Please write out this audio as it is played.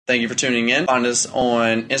Thank you for tuning in. Find us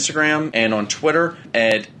on Instagram and on Twitter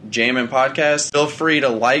at Jammin' Podcast. Feel free to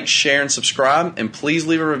like, share, and subscribe. And please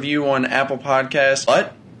leave a review on Apple Podcasts.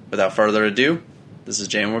 But without further ado, this is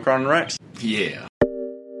Jammin' with Carl and Rex. Yeah.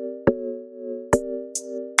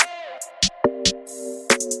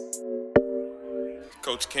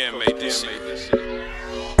 Coach Cam made this shit.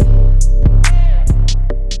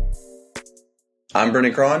 I'm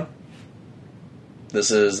Brendan Cron.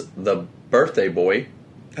 This is the birthday boy,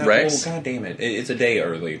 Rex. God damn it. It's a day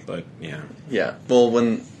early, but yeah. Yeah. Well,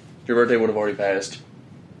 when your birthday would have already passed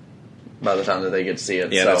by the time that they get to see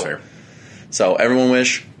it. Yeah, that's fair. So everyone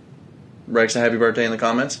wish Rex a happy birthday in the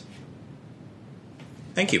comments.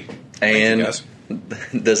 Thank you. And Thank you,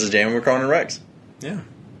 guys. This is Jammin' with Cron and Rex. Yeah.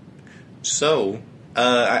 So,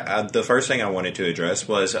 the first thing I wanted to address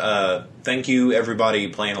was thank you, everybody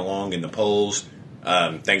playing along in the polls.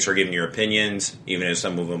 Thanks for giving your opinions, even if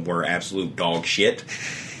some of them were absolute dog shit.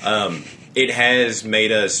 It has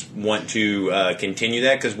made us want to continue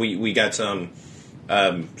that because we got some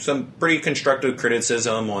pretty constructive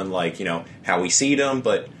criticism on how we see them,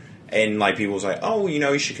 and people was like, oh,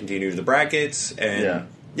 you should continue the brackets, and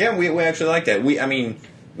we actually like that. Me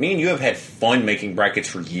and you have had fun making brackets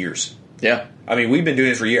for years. Yeah. We've been doing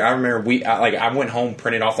this for years. I remember I went home,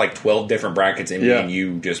 printed off 12 different brackets, and me and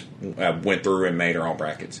you just went through and made our own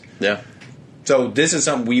brackets. Yeah. So this is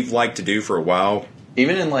something we've liked to do for a while.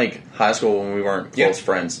 Even in high school when we weren't close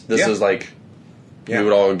friends, this is we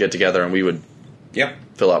would all get together and we would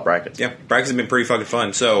fill out brackets. Yeah, brackets have been pretty fucking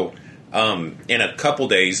fun. So in a couple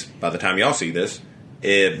days, by the time y'all see this,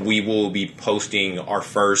 we will be posting our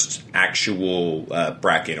first actual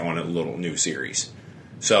bracket on a little new series.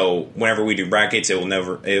 So whenever we do brackets, it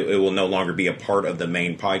will no longer be a part of the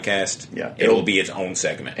main podcast. Yeah, it will be its own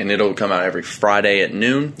segment, and it'll come out every Friday at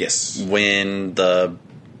noon. Yes, when the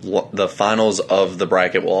finals of the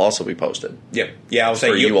bracket will also be posted. Yeah. I'll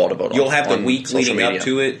say you all to vote on. You'll have the week leading media up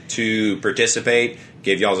to it to participate,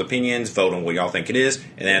 give y'all's opinions, vote on what y'all think it is,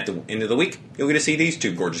 and then at the end of the week, you'll get to see these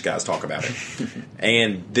two gorgeous guys talk about it.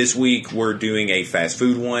 And this week, we're doing a fast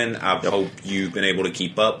food one. I hope you've been able to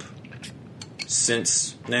keep up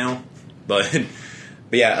since now, but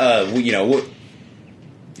as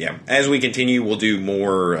we continue, we'll do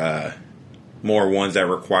more ones that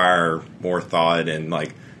require more thought and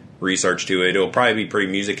research to it. It'll probably be pretty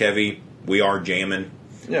music heavy. We are jamming,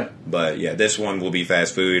 but this one will be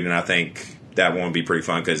fast food, and I think that one will be pretty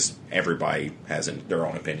fun because everybody has their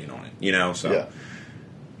own opinion on it, so. Yeah.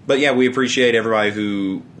 But we appreciate everybody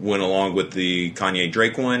who went along with the Kanye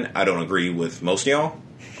Drake one. I don't agree with most of y'all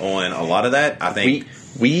on a lot of that. I think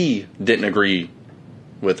we didn't agree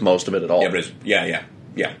with most of it at all. Yeah, but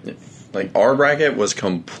yeah. Our bracket was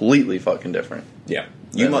completely fucking different. Yeah.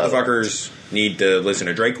 You motherfuckers need to listen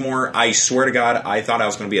to Drake more. I swear to God, I thought I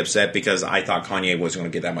was going to be upset because I thought Kanye wasn't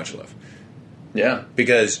going to get that much love. Yeah.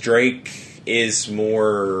 Because Drake is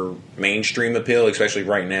more mainstream appeal, especially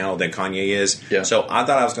right now, than Kanye is. Yeah. So I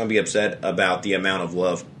thought I was going to be upset about the amount of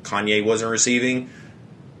love Kanye wasn't receiving.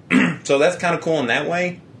 So that's kind of cool in that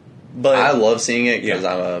way. But I love seeing it because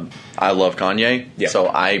I love Kanye. Yeah. So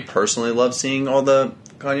I personally love seeing all the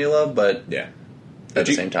Kanye love, but at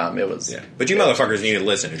the same time, it was. Yeah. But you motherfuckers need to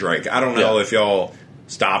listen to Drake. I don't know if y'all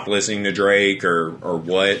stopped listening to Drake or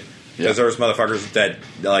what. Because there was motherfuckers that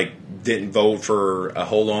didn't vote for a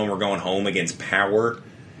Hold On, We're Going Home against Power.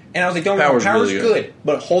 And I was like, Power's really good.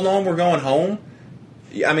 But Hold On, We're Going Home?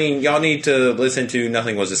 Y'all need to listen to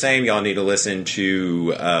Nothing Was the Same. Y'all need to listen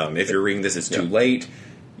to If You're Reading This, It's Too Late.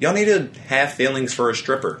 Y'all need to have feelings for a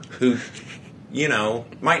stripper who,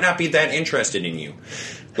 might not be that interested in you.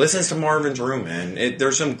 Listen to Marvin's Room, man.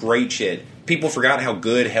 There's some great shit. People forgot how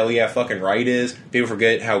good Hell Yeah Fucking Right is. People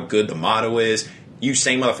forget how good The Motto is. You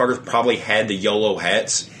same motherfuckers probably had the YOLO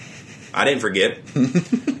hats. I didn't forget.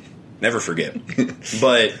 Never forget.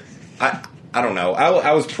 But I don't know.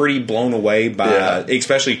 I was pretty blown away by,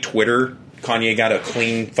 especially Twitter. Kanye got a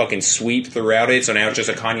clean fucking sweep throughout it, so now it's just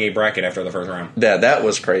a Kanye bracket after the first round. Yeah, that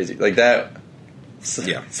was crazy.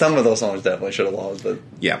 Some of those songs definitely should have lost, but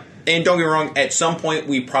yeah. And don't get me wrong, at some point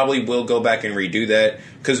we probably will go back and redo that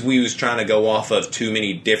because we was trying to go off of too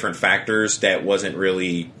many different factors that wasn't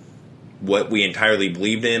really what we entirely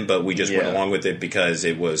believed in, but we just went along with it because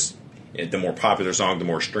it was the more popular song, the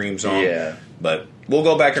more streamed song. Yeah. But we'll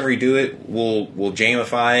go back and redo it. We'll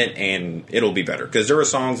jamify it, and it'll be better. Because there were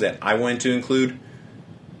songs that I wanted to include,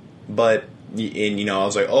 but I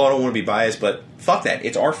was like, I don't want to be biased, but fuck that.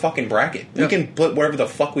 It's our fucking bracket. Yeah. We can put whatever the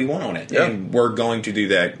fuck we want on it, and we're going to do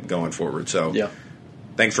that going forward. So,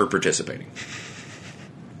 thanks for participating.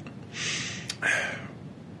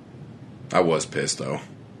 I was pissed though.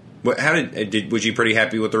 Was you pretty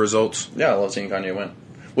happy with the results? Yeah, I love seeing Kanye win.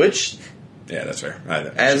 Which, yeah, that's fair.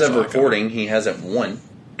 As of recording, he hasn't won.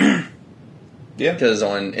 Yeah, because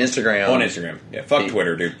on Instagram, yeah, fuck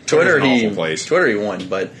Twitter, dude. Twitter, he won,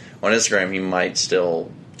 but on Instagram, he might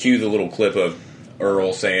still cue the little clip of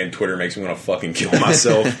Earl saying, "Twitter makes me want to fucking kill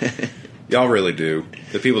myself." Y'all really do.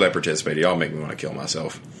 The people that participate, y'all make me want to kill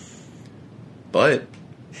myself. But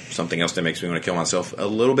something else that makes me want to kill myself a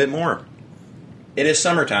little bit more. It is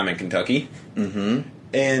summertime in Kentucky,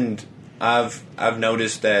 and I've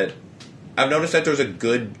noticed that there's a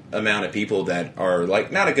good amount of people that are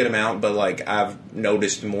like, not a good amount, but like I've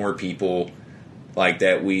noticed more people like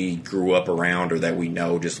that we grew up around or that we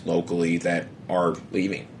know just locally that are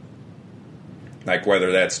leaving. Like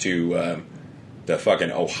whether that's to the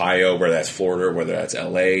fucking Ohio, whether that's Florida, whether that's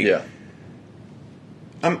LA. Yeah,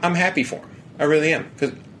 I'm happy for them. I really am,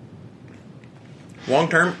 because long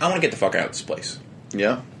term, I want to get the fuck out of this place.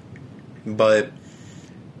 Yeah, but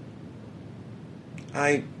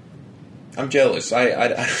I'm jealous.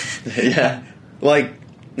 Yeah, like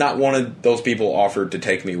not one of those people offered to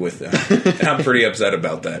take me with them. And I'm pretty upset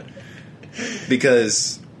about that,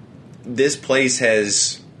 because this place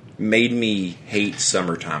has made me hate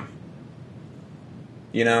summertime.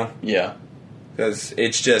 You know? Yeah. Because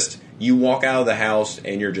it's just, you walk out of the house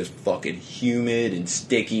and you're just fucking humid and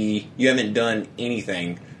sticky. You haven't done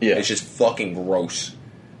anything. Yeah. It's just fucking gross.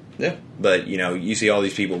 Yeah. But, you know, you see all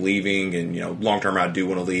these people leaving, and, you know, long term I do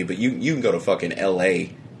want to leave, but you can go to fucking LA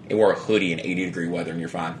and wear a hoodie in 80-degree weather and you're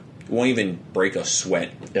fine. You won't even break a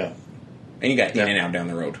sweat. Yeah. And you got In-N-Out down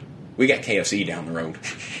the road. We got KFC down the road.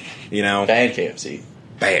 You know? Bad KFC.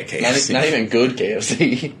 Bad KFC. Not even good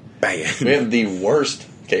KFC. Bad. We have the worst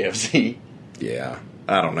KFC. Yeah.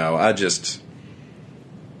 I don't know.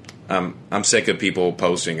 I'm sick of people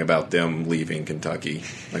posting about them leaving Kentucky.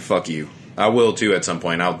 Like, fuck you. I will too at some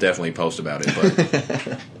point. I'll definitely post about it,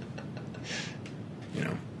 but you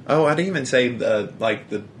know. Oh, I didn't even say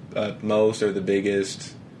the most or the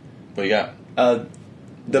biggest. What you got?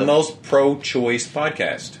 The most pro-choice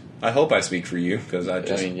podcast. I hope I speak for you, because I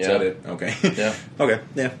just said it. Okay. Yeah. Okay.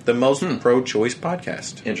 Yeah. The most pro-choice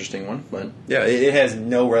podcast. Interesting one, but yeah, it has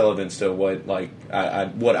no relevance to what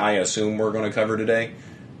what I assume we're going to cover today.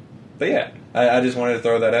 But yeah, I just wanted to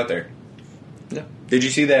throw that out there. Yeah. Did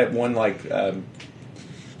you see that one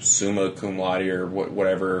summa cum laude or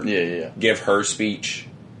whatever? Yeah. Give her speech,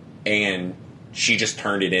 and she just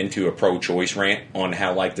turned it into a pro-choice rant on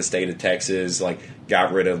how the state of Texas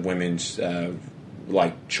got rid of women's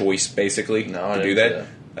choice basically to do that.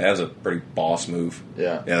 That was a pretty boss move.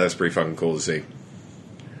 Yeah, that's pretty fucking cool to see.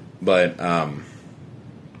 But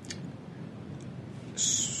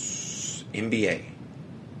NBA.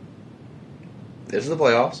 This is the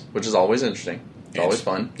playoffs, which is always interesting. It's always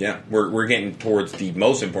fun. Yeah, we're getting towards the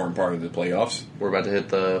most important part of the playoffs. We're about to hit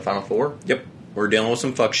the Final Four. Yep, we're dealing with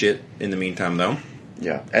some fuck shit in the meantime, though.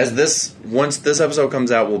 Yeah, once this episode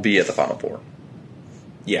comes out, we'll be at the Final Four.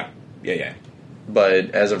 Yeah. But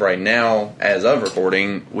as of right now, as of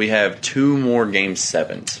recording, we have 2 more Game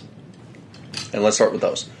 7s. And let's start with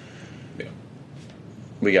those. Yeah.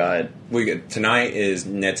 We got tonight is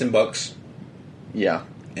Nets and Bucks. Yeah.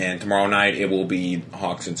 And tomorrow night it will be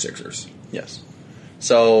Hawks and Sixers. Yes.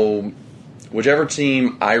 So, whichever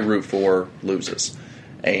team I root for loses.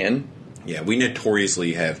 And yeah, we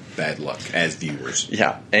notoriously have bad luck as viewers.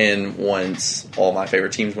 Yeah, and once all my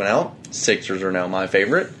favorite teams went out, Sixers are now my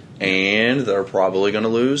favorite, and they're probably going to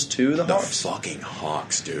lose to the Hawks. The fucking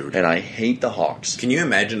Hawks, dude. And I hate the Hawks. Can you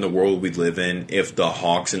imagine the world we'd live in if the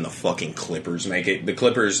Hawks and the fucking Clippers make it? The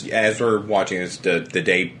Clippers, as we're watching this, the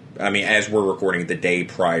day, as we're recording the day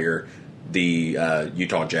prior, the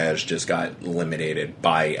Utah Jazz just got eliminated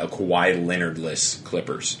by a Kawhi Leonard-less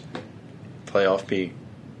Clippers. Playoff peak.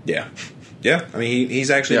 Yeah. He's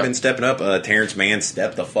actually been stepping up. Terrence Mann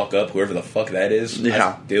stepped the fuck up, whoever the fuck that is.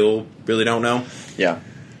 Yeah. I still really don't know. Yeah.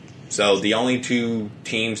 So the only 2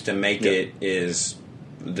 teams to make it is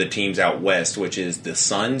the teams out west, which is the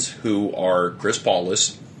Suns, who are Chris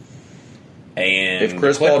Paul-less, and if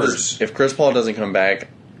Chris Paul doesn't come back,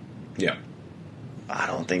 yeah, I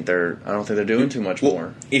don't think they're doing too much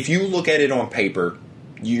more. If you look at it on paper,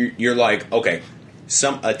 you're like, okay,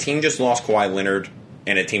 a team just lost Kawhi Leonard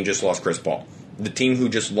and a team just lost Chris Paul. The team who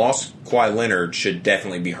just lost Kawhi Leonard should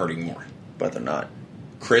definitely be hurting more. But they're not.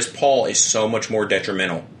 Chris Paul is so much more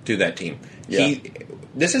detrimental to that team. Yeah.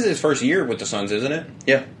 This is his first year with the Suns, isn't it?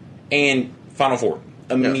 Yeah. And Final Four.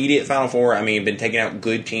 Immediate Final Four. Been taking out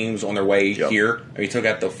good teams on their way here. He took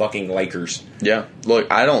out the fucking Lakers. Yeah.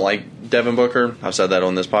 Look, I don't like Devin Booker. I've said that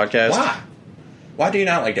on this podcast. Why? Why do you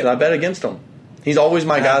not like Devin? I bet against him. He's always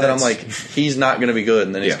my guy that I'm that's- like, he's not going to be good,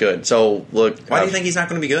 and then he's Yeah. good. So, look. Why do you think he's not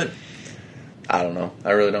going to be good? I don't know.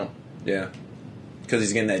 I really don't. Yeah. Because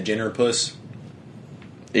he's getting that Jenner puss.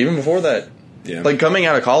 Even before that, Yeah. like coming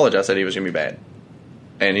out of college, I said he was going to be bad.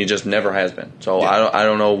 And he just never has been. So Yeah. I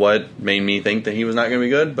don't know what made me think that he was not going to be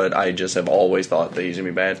good, but I just have always thought that he's going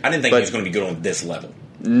to be bad. I didn't think but, he was going to be good on this level.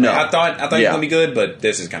 No. I thought he was Yeah. going to be good, but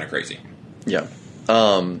this is kind of crazy. Yeah.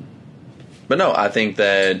 But no, I think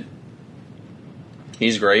that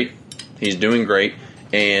he's great. He's doing great.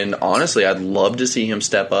 And honestly, I'd love to see him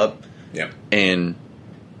step up Yeah. and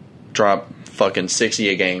drop fucking 60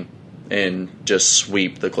 a game and just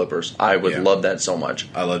sweep the Clippers. I would Yeah. love that so much.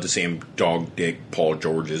 I love to see him dog dick Paul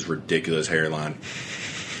George's ridiculous hairline.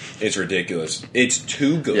 It's ridiculous. It's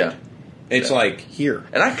too good. Yeah. It's Yeah. like, here.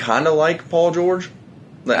 And I kind of like Paul George.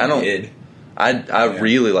 Like, I don't. Kid. I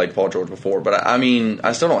really liked Paul George before, but I mean,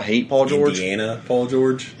 I still don't hate Paul George. Indiana Paul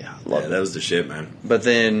George. Yeah, I love that was the shit, man. But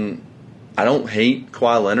then I don't hate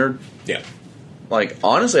Kawhi Leonard. Yeah. Like,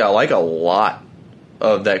 honestly, I like a lot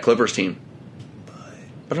of that Clippers team. But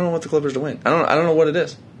I don't know what the Clippers to win. I don't know what it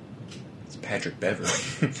is. It's Patrick Beverly.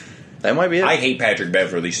 That might be it. I hate Patrick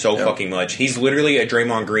Beverly so Yeah. fucking much. He's literally a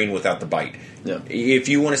Draymond Green without the bite. Yeah. If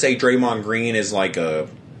you want to say Draymond Green is like a,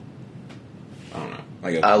 I don't know,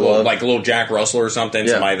 like I a little, love- like a little Jack Russell or something,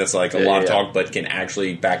 Yeah. somebody that's like a Yeah, lot of yeah. talk but can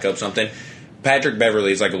actually back up something. Patrick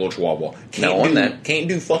Beverly is like a little chihuahua. Can't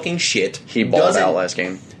do fucking shit. He balled Doesn't- out last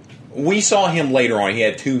game. We saw him later on. He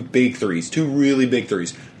had two big threes, two really big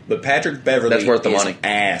threes. But Patrick Beverly That's worth the is money.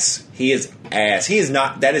 ass. He is ass. He is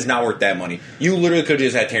not. That is not worth that money. You literally could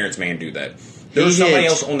have just had Terrence Mann do that. There was He somebody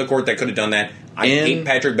hits- else on the court that could have done that. I hate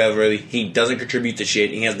Patrick Beverly. He doesn't contribute to shit.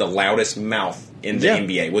 He has the loudest mouth in the Yeah.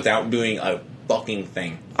 NBA without doing a fucking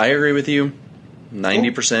thing. I agree with you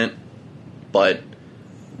 90%. But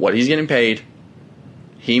what he's getting paid,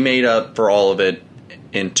 he made up for all of it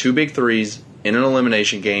in two big threes in an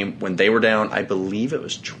elimination game when they were down, I believe it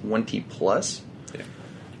was 20 plus. Yeah.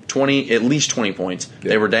 20, at least 20 points. Yeah.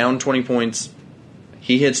 They were down 20 points.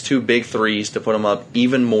 He hits two big threes to put them up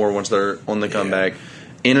even more once they're on the comeback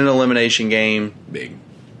in an elimination game. Big.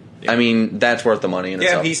 I mean, that's worth the money in Yeah,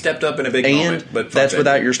 itself. he stepped up in a big and moment. But fuck that's that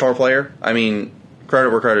without dude. your star player. I mean,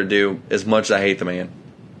 credit where credit due. As much as I hate the man,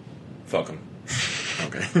 Fuck him.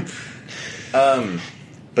 Okay.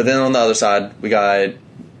 but then on the other side, we got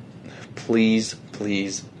please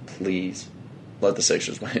let the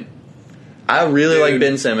Sixers win. I really like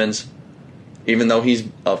Ben Simmons, even though he's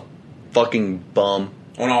a fucking bum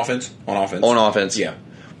On offense. On offense. Yeah.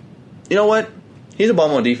 You know what? He's a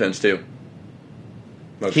bum on defense too.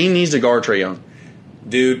 Okay. He needs to guard Trae Young.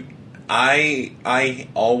 Dude, I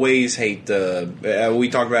always hate the. We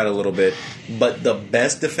talked about it a little bit, but the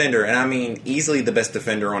best defender, and I mean easily the best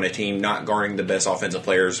defender on a team, not guarding the best offensive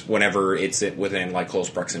players whenever it's within like close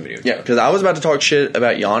proximity. Yeah, because I was about to talk shit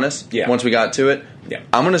about Giannis. Yeah. Once we got to it. Yeah.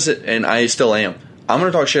 I'm gonna sit, and I still am. I'm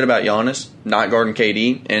gonna talk shit about Giannis not guarding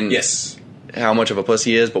KD, and Yes. how much of a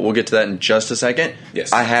pussy he is. But we'll get to that in just a second.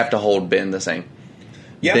 Yes. I have to hold Ben the same.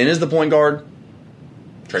 Yeah. Ben is the point guard.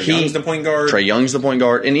 Trae Young's the point guard. Trae Young's the point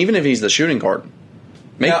guard, and even if he's the shooting guard,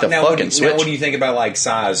 make the fucking switch. Now, what do you think about like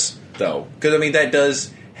size though? Because I mean that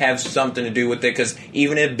does have something to do with it. Because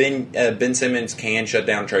even if Ben Simmons can shut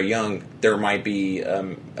down Trae Young, there might be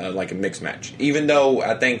like a mixed match. Even though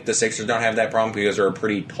I think the Sixers don't have that problem because they're a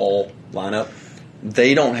pretty tall lineup.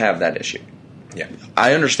 They don't have that issue. Yeah.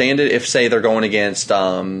 I understand it if, say, they're going against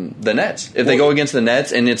the Nets. If they go against the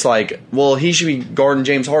Nets and it's like, well, he should be guarding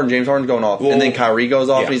James Harden. James Harden's going off. Well, and then Kyrie goes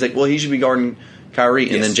off yeah. and he's like, well, he should be guarding Kyrie.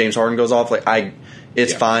 And Yes. then James Harden goes off. Like,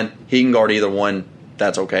 it's Yeah. fine. He can guard either one.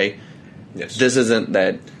 That's okay. Yes. This isn't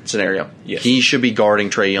that scenario. Yes. He should be guarding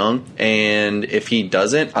Trae Young. And if he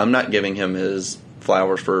doesn't, I'm not giving him his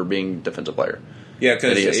flowers for being defensive player. Yeah,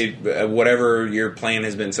 That he is. because whatever your plan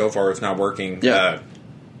has been so far, it's not working. Yeah.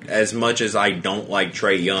 As much as I don't like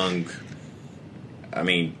Trae Young, I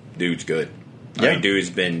mean, dude's good. I Yeah. mean, dude's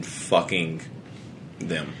been fucking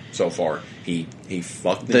them so far. He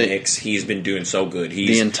fucked the The- Knicks. He's been doing so good. The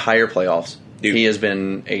He's. entire playoffs, Dude. he has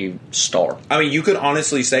been a star. I mean, you could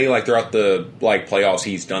honestly say like throughout the like playoffs,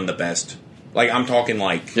 he's done the best. Like I'm talking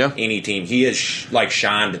like Yeah. any team, he has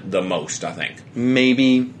shined the most. I think.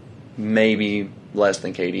 Maybe less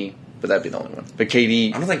than KD, but that'd be the only one. But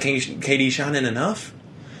KD, I don't think KD shining enough.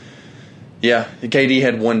 yeah, KD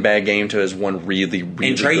had one bad game to his one really And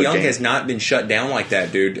good Trae Young game. has not been shut down like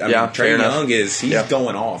that, dude. I Yeah, mean, fair Trae enough. Young he's Yeah.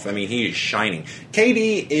 going off. I mean, he is shining.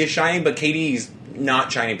 KD is shining, but KD's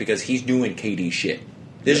not shining because he's doing KD shit.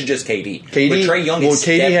 This is just KD. KD, but Trae Young well, has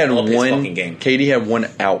KD stepped had up his one. fucking game. KD had one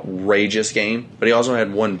outrageous game, but he also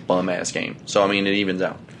had one bum ass game. So I mean, it evens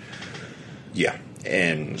out. Yeah,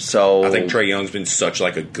 and So I think Trae Young's been such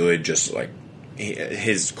like a good, just like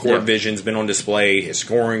his court vision's been on display, his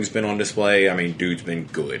scoring's been on display. I mean, dude's been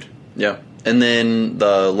good. Yeah. And then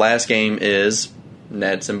the last game is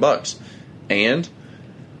Nets and Bucks. And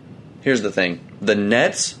here's the thing. The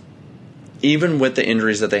Nets, even with the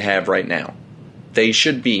injuries that they have right now, they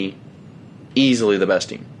should be easily the best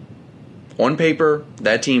team. On paper,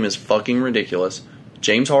 that team is fucking ridiculous.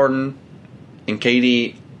 James Harden and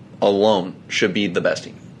KD alone should be the best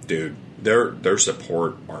team. Dude, their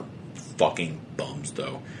support are fucking bums,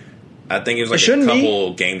 though. I think it was like a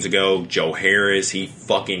couple games ago, Joe Harris, he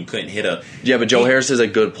fucking couldn't hit a... Yeah, but Joe Harris is a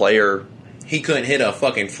good player. He couldn't hit a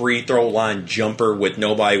fucking free throw line jumper with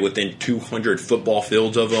nobody within 200 football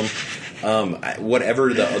fields of him.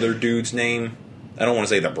 Whatever the other dude's name... I don't want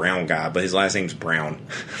to say the Brown guy, but his last name's Brown.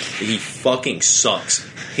 He fucking sucks.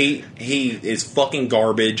 He is fucking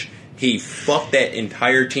garbage. He fucked that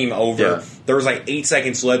entire team over. Yeah. There was like 8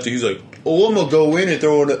 seconds left, and he was like, "Oh, I'm gonna go in and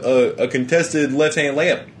throw a contested left-hand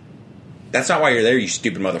layup." That's not why you're there, you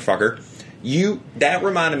stupid motherfucker. That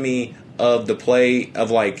reminded me of the play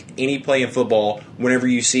of like any play in football. Whenever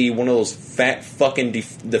you see one of those fat fucking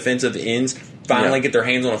defensive ends finally get their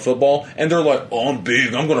hands on a football, and they're like, "Oh, I'm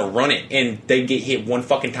big, I'm gonna run it," and they get hit one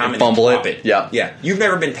fucking time and fumble drop it. Yeah. You've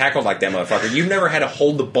never been tackled like that, motherfucker. You've never had to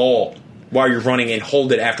hold the ball while you're running and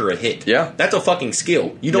hold it after a hit. Yeah. That's a fucking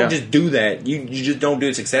skill. You don't just do that. You just don't do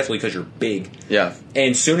it successfully because you're big. Yeah.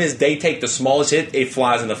 And as soon as they take the smallest hit, it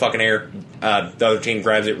flies in the fucking air. The other team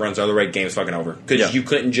grabs it, runs the other way, game's fucking over. Because you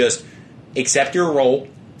couldn't just accept your role,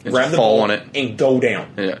 grab the ball on it, and go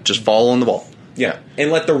down. Yeah, just fall on the ball. Yeah,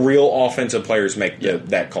 and let the real offensive players make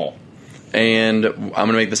that call. And I'm going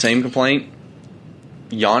to make the same complaint.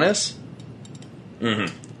 Giannis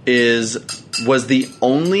was the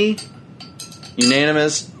only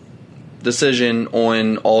unanimous decision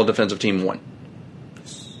on all defensive team won,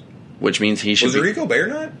 which means he should. Was Rudy Gobert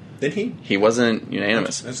not? Did he? He wasn't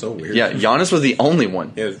unanimous. That's so weird. Yeah, Giannis was the only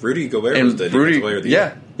one. Yeah, Rudy Gobert was the defensive player of the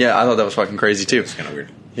year. Yeah, I thought that was fucking crazy too. It's kind of weird.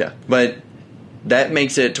 Yeah, but that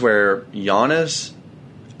makes it to where Giannis,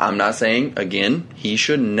 I'm not saying, again, he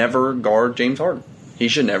should never guard James Harden. He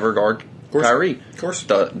should never guard Kyrie. Of course.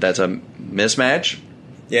 That's a mismatch.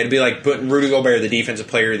 Yeah, it'd be like putting Rudy Gobert, the defensive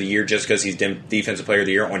player of the year, just because he's defensive player of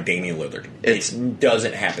the year, on Damian Lillard. It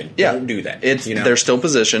doesn't happen. Yeah. Don't do that. They're still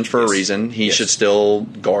positioned for a reason. He should still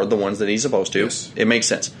guard the ones that he's supposed to. Yes. It makes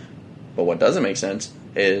sense. But what doesn't make sense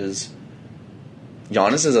is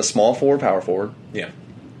Giannis is a small forward, power forward. Yeah.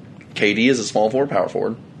 KD is a small forward, power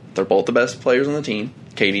forward. They're both the best players on the team.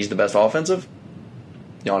 KD's the best offensive.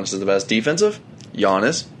 Giannis is the best defensive.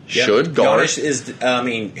 Giannis should guard. Giannis is,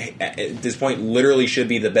 at this point, literally should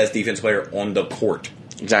be the best defense player on the court.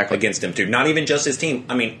 Exactly. Against him, too. Not even just his team.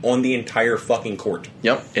 I mean, on the entire fucking court.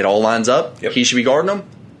 Yep. It all lines up. Yep. He should be guarding them.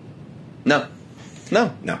 No.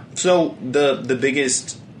 So the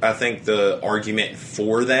biggest, I think, the argument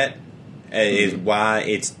for that is why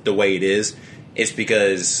it's the way it is. It's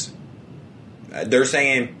because they're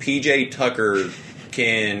saying PJ Tucker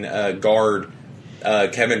can guard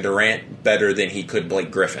Kevin Durant better than he could Blake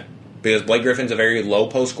Griffin, because Blake Griffin's a very low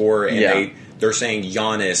post scorer, and they're saying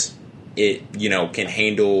Giannis can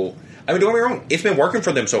handle. I mean, don't get me wrong, it's been working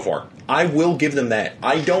for them so far. I will give them that.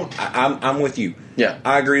 I'm with you. Yeah,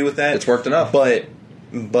 I agree with that. It's worked enough, but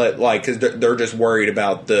like, because they're just worried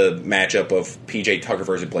about the matchup of PJ Tucker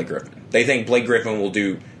versus Blake Griffin. They think Blake Griffin will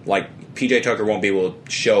do, like, PJ Tucker won't be able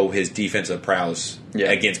to show his defensive prowess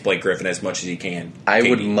against Blake Griffin as much as he can. I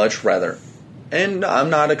would much rather. And I'm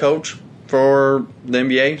not a coach for the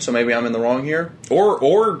NBA, so maybe I'm in the wrong here.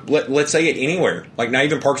 Or let's say it anywhere. Like, not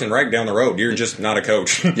even Parks and Rec down the road. You're just not a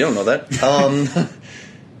coach. You don't know that. No,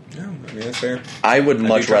 I mean, that's fair. I would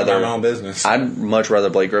much rather my own business. I'd much rather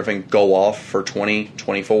Blake Griffin go off for 20,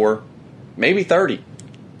 24, maybe 30.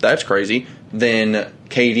 That's crazy. Than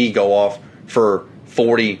KD go off for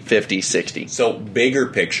 40, 50, 60. So, bigger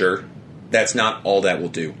picture, that's not all that will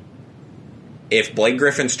do. If Blake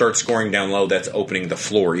Griffin starts scoring down low, that's opening the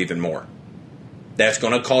floor even more. That's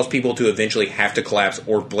going to cause people to eventually have to collapse,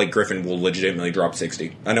 or Blake Griffin will legitimately drop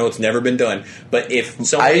 60. I know it's never been done, but if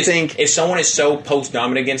someone is so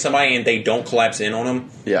post-dominant against somebody and they don't collapse in on them,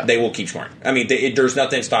 they will keep scoring. I mean, there's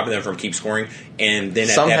nothing stopping them from keep scoring, and then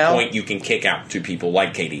at that point you can kick out to people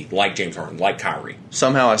like KD, like James Harden, like Kyrie.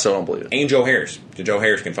 Somehow I still don't believe it. And Joe Harris. Joe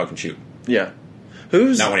Harris can fucking shoot. Yeah.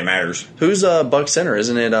 Not when it matters. Who's Bucks center?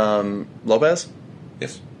 Isn't it Lopez?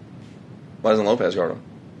 Yes. Why doesn't Lopez guard him?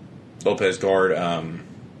 Lopez guard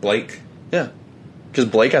Blake. Yeah. Because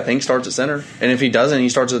Blake, I think, starts at center. And if he doesn't, he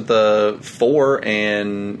starts at the 4,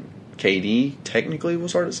 and KD technically will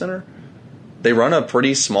start at center. They run a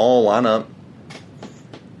pretty small lineup.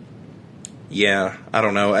 Yeah, I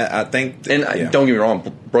don't know. I think, And don't get me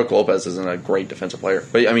wrong, Brook Lopez isn't a great defensive player,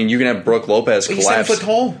 but I mean, you can have Brook Lopez he's collapse. 7 foot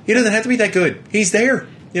tall. He doesn't have to be that good. He's there.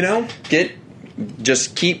 You know,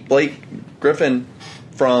 Just keep Blake Griffin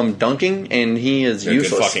from dunking, and he is They're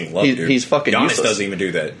useless. good fucking luck, dude. He's fucking Giannis useless. doesn't even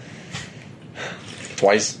do that.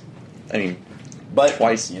 Twice. I mean, But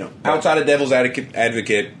twice. outside of devil's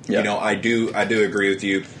advocate, Yeah. I do agree with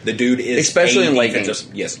you. The dude is Especially in late defensive-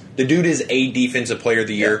 games. Yes, the dude is a defensive player of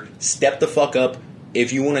the year. Step the fuck up.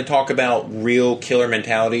 If you want to talk about real killer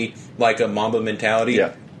mentality, like a Mamba mentality,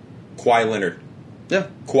 Yeah. Kawhi Leonard. Yeah.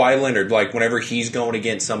 Kawhi Leonard, like whenever he's going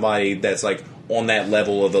against somebody that's like on that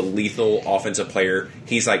level of a lethal offensive player,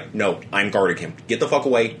 he's like, no, I'm guarding him. Get the fuck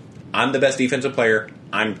away. I'm the best defensive player.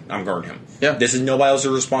 I'm guarding him. Yeah. This is nobody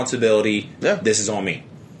else's responsibility. Yeah. This is on me.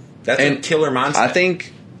 That's a And killer mindset. I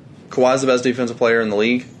think Kawhi's the best defensive player in the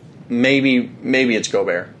league. Maybe it's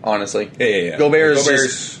Gobert, honestly. Yeah.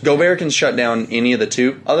 Gobert can shut down any of the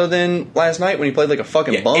two, other than last night when he played like a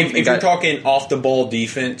fucking bum. If you're talking off the ball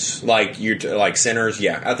defense, like like centers,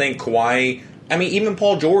 I think Kawhi. I mean, even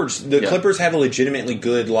Paul George. The Clippers have a legitimately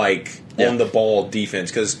good on the ball defense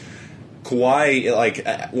because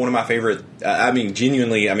Kawhi, one of my favorite.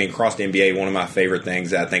 Genuinely, across the NBA, one of my favorite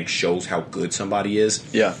things that I think shows how good somebody is.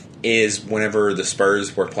 Yeah. Is whenever the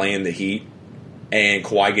Spurs were playing the Heat and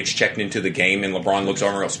Kawhi gets checked into the game and LeBron looks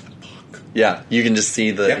over and goes, fuck. Yeah, you can just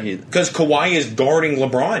see Because Kawhi is guarding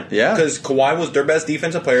LeBron. Yeah. Because Kawhi was their best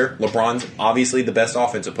defensive player. LeBron's obviously the best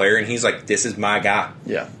offensive player, and he's like, this is my guy.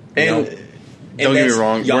 Yeah. You know? Don't get me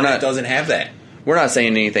wrong, Giannis doesn't have that. We're not saying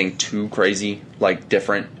anything too crazy, like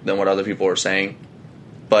different than what other people are saying.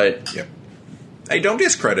 But Yep. Hey, don't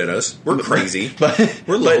discredit us. We're crazy. but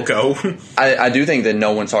We're loco. I do think that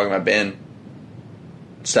no one's talking about Ben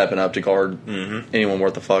stepping up to guard Mm-hmm. anyone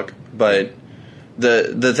worth a fuck. But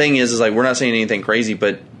the thing is like we're not saying anything crazy,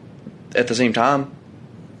 but at the same time,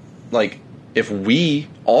 like if we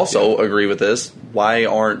also agree with this, why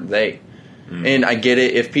aren't they? Mm-hmm. And I get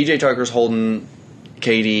it. If PJ Tucker's holding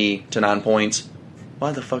KD to 9 points,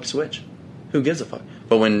 why the fuck switch? Who gives a fuck?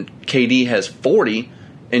 But when KD has 40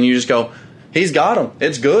 and you just go, he's got him.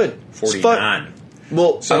 It's good. 49.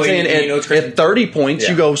 Well, So I'm saying it's crazy. at 30 points,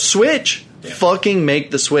 Yeah. you go switch. Yeah. Fucking make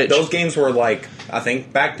the switch. Those games were I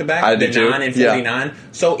think back to back, I the did too. 9 and Yeah. 49.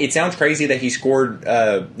 So it sounds crazy that he scored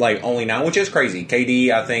only 9, which is crazy.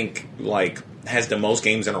 KD, I think, has the most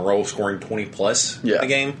games in a row scoring 20 plus a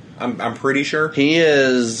game. I'm pretty sure. He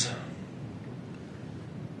is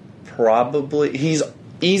he's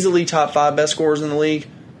easily top 5 best scorers in the league.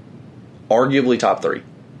 Arguably top 3.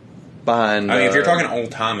 Behind. If you're talking all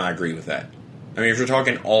time, I agree with that. If you're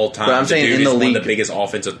talking all time, But I'm saying dude in the is one league- of the biggest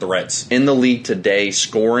offensive threats. in the league today,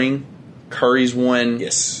 scoring, Curry's 1.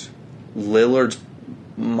 Yes. Lillard's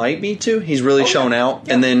might be 2. He's really shown out.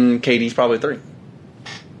 Yeah. And then KD's probably 3.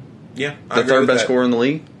 Yeah. I The agree third with best that. scorer in the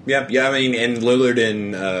league. Yeah. And Lillard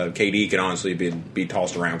and KD can honestly be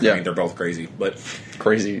tossed around. 'Cause, Yeah. they're both crazy. But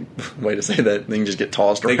Crazy way to say that. They can just get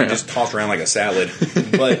tossed they around. can just toss around like a salad.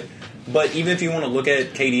 But even if you want to look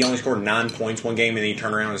at KD only scored 9 points one game and then he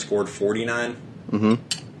turned around and scored 49,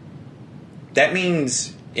 that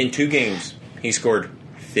means in 2 games he scored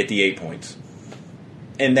 58 points.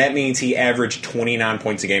 And that means he averaged 29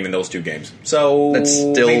 points a game in those 2 games. So That's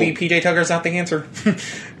still- maybe PJ Tucker's not the answer.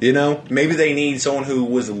 Maybe they need someone who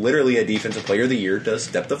was literally a defensive player of the year to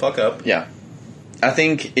step the fuck up. Yeah. I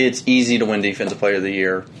think it's easy to win Defensive Player of the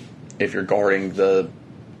Year if you're guarding the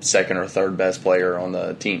second or third best player on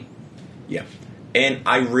the team. Yeah. And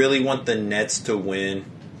I really want the Nets to win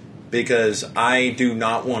because I do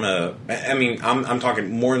not want to. I'm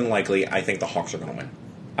talking more than likely, I think the Hawks are going to win.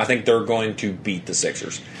 I think they're going to beat the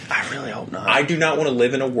Sixers. I really hope not. I do not want to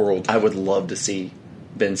live in a world. I would love to see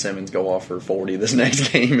Ben Simmons go off for 40 this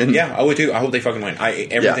next game. And Yeah, I would too. I hope they fucking win.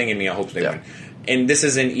 Everything Yeah. in me, I hope they Yeah. win. And this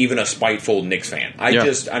isn't even a spiteful Knicks fan.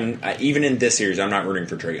 Even in this series, I'm not rooting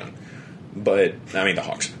for Trae Young. But, the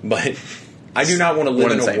Hawks. But I do not want to live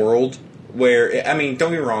One in and a same. world where, don't get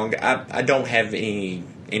me wrong, I don't have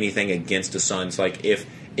anything against the Suns. If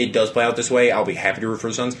it does play out this way, I'll be happy to root for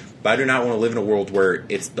the Suns. But I do not want to live in a world where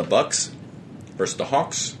it's the Bucks versus the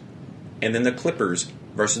Hawks, and then the Clippers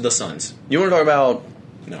versus the Suns. You want to talk about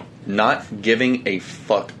No. not giving a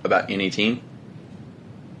fuck about any team?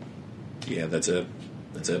 Yeah, that's it.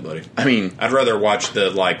 That's it, buddy. I mean, I'd rather watch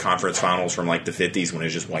the conference finals from the 50s when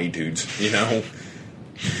it's just white dudes,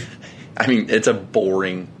 it's a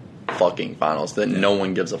boring fucking finals that no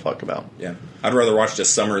one gives a fuck about. Yeah. I'd rather watch the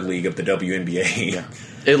summer league of the WNBA.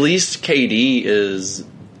 At least KD is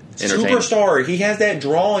entertaining. Superstar. He has that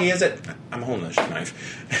drawl. He has that. I'm holding this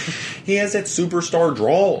knife. He has that superstar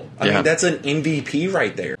drawl. I mean, that's an MVP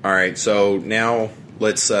right there. All right, so now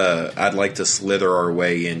let's. I'd like to slither our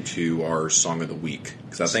way into our song of the week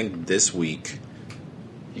because I think this week.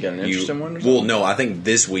 You got an interesting one? Or something? Well, no, I think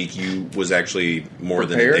this week you was actually more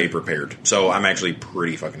than a day prepared. So I'm actually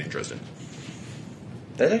pretty fucking interested.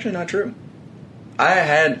 That's actually not true. I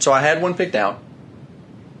had one picked out,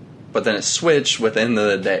 but then it switched within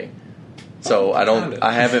the day. So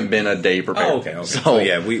I haven't been a day prepared. Oh, okay. So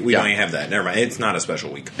yeah, we don't even have that. Never mind. It's not a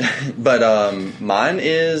special week. But mine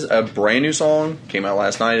is a brand new song. Came out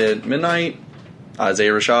last night at midnight.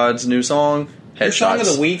 Isaiah Rashad's new song. Your song of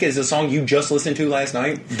the week is a song you just listened to last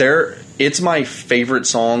night? It's my favorite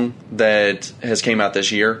song that has came out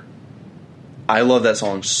this year. I love that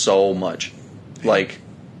song so much. Like,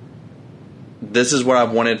 this is what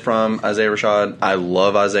I've wanted from Isaiah Rashad. I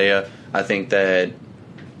love Isaiah. I think that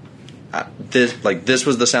this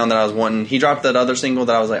was the sound that I was wanting. He dropped that other single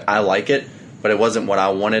that I was like, I like it, but it wasn't what I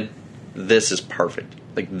wanted. This is perfect.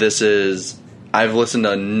 I've listened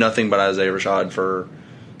to nothing but Isaiah Rashad for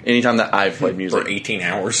anytime that I've played music. For 18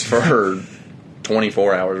 hours. For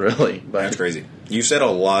 24 hours, really. But that's crazy. You said a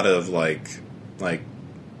lot of, like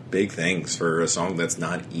big things for a song that's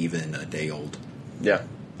not even a day old. Yeah,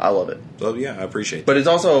 I love it. So, yeah, I appreciate that. But it's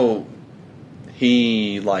also,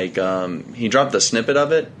 he dropped the snippet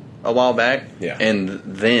of it a while back. Yeah. And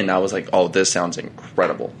then I was like, oh, this sounds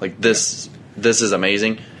incredible. Like, this is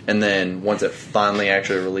amazing. And then once it finally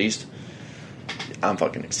actually released, I'm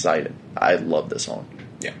fucking excited. I love this song.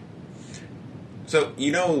 Yeah. So,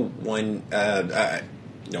 when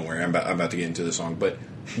don't worry, I'm about to get into the song, but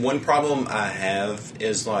one problem I have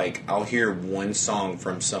is, I'll hear one song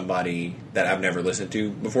from somebody that I've never listened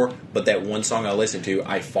to before, but that one song I listen to,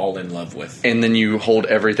 I fall in love with. And then you hold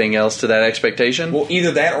everything else to that expectation? Well,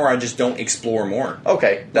 either that or I just don't explore more.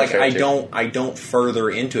 Okay. That's I don't further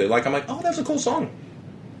into it. I'm like, oh, that's a cool song.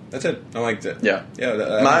 That's it. I like that. Yeah.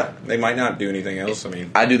 Yeah. They might not do anything else. I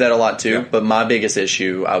mean, I do that a lot too. Yeah. But my biggest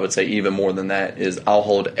issue, I would say, even more than that, is I'll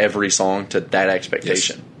hold every song to that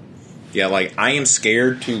expectation. Yes. Yeah, I am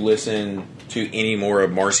scared to listen to any more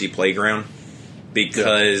of Marcy Playground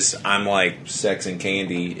because I'm like, Sex and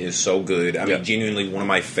Candy is so good. I mean, genuinely one of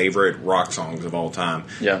my favorite rock songs of all time.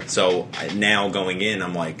 Yeah. So now going in,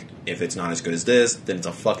 I'm like, if it's not as good as this, then it's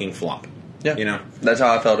a fucking flop. Yeah. That's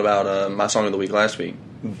how I felt about my song of the week last week.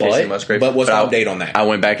 But what's the update on that? I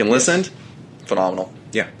went back and listened. Phenomenal.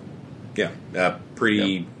 Yeah.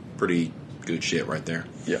 Pretty good shit right there.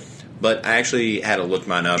 Yeah. But I actually had to look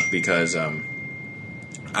mine up because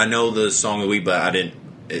I know the song of the week, but I didn't.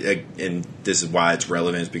 And this is why it's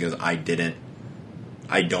relevant, is because I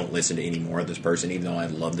don't listen to any more of this person, even though I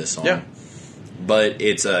love this song. Yeah. But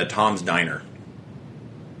it's Tom's Diner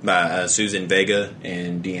by Susan Vega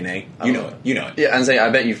and DNA. You know it. Yeah, I'm saying I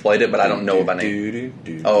bet you've played it, but I don't know it by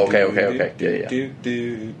name. Oh, okay. Yeah.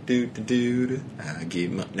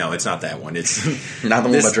 No, it's not that one. It's not the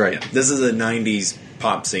one by Drake. This is a 90s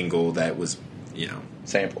pop single that was,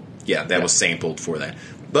 sampled. Yeah, that was sampled for that.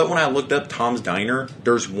 But when I looked up Tom's Diner,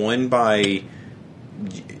 there's one by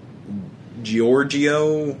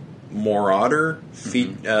Giorgio Moroder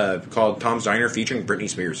called Tom's Diner featuring Britney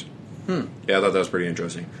Spears. Yeah, I thought that was pretty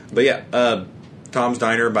interesting. But yeah, Tom's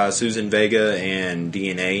Diner by Susan Vega and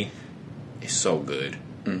DNA is so good.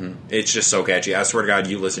 Mm-hmm. It's just so catchy. I swear to God,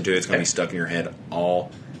 you listen to it, it's going to be stuck in your head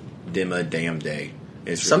all damn day.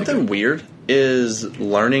 It's really something good. Weird is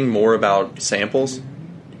learning more about samples.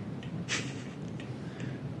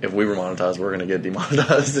 If we were monetized, we're going to get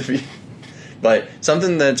demonetized. But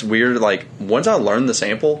something that's weird, once I learn the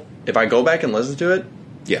sample, if I go back and listen to it,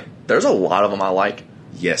 there's a lot of them I like.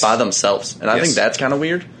 Yes. By themselves. And I think that's kind of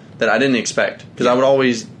weird that I didn't expect. Because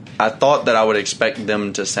I thought that I would expect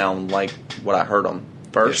them to sound like what I heard them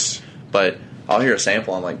first. Yes. But I'll hear a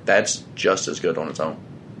sample, I'm like, that's just as good on its own.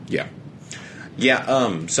 Yeah.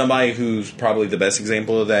 Yeah, somebody who's probably the best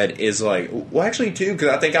example of that is actually too, because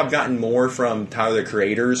I think I've gotten more from Tyler the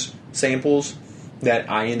Creator's samples that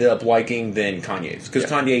I ended up liking than Kanye's. Because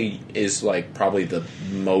Kanye is probably the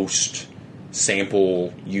most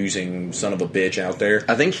sample using son of a bitch out there.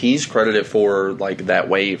 I think he's credited for that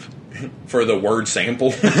wave. For the word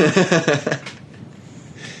sample.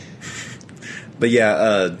 But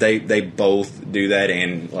yeah, they both do that,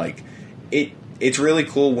 and it's really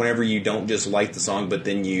cool whenever you don't just like the song, but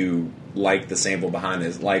then you like the sample behind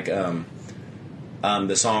it.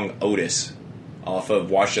 The song Otis off of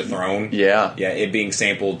Watch the Throne. Yeah, it being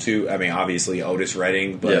sampled too. I mean, obviously Otis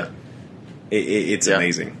Redding, but it's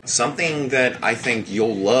amazing. Something that I think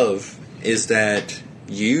you'll love is that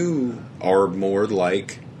you are more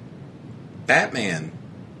like Batman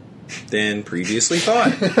than previously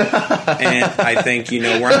thought. And I think you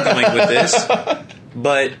know where I'm going with this.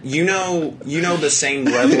 But you know the same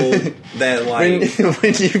level that like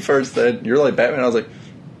when you first said you're like Batman, I was like,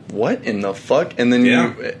 what in the fuck? And then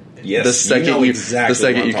yes, the second you know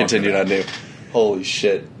exactly you continued, I knew. Holy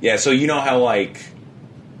shit! Yeah, so you know how like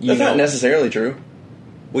that's not necessarily true.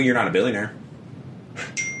 Well, you're not a billionaire.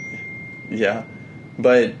 Yeah,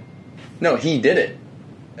 but no, he did it,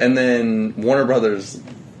 and then Warner Brothers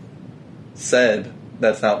said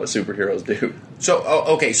that's not what superheroes do. So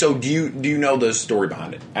okay, so do you know the story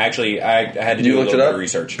behind it? Actually, I had to do a little bit of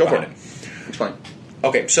research. Go for it. Explain.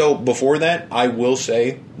 Okay, so before that, I will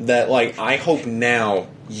say that like I hope now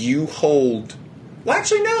you hold. Well,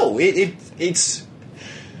 actually, no. It's.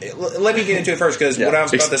 Let me get into it first because what I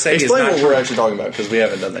was about to say is explain not what we're actually talking about because we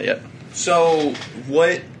haven't done that yet. So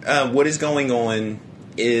what is going on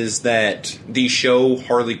is that the show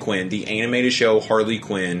Harley Quinn, the animated show Harley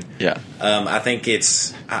Quinn. Yeah. I think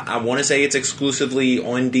it's. I want to say it's exclusively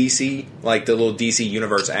on DC, like the little DC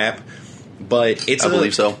Universe app. But I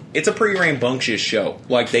believe so. It's a pretty rambunctious show.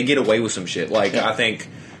 Like they get away with some shit. Like I think.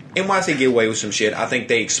 And when I say get away with some shit, I think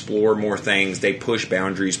they explore more things. They push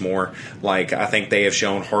boundaries more. Like, I think they have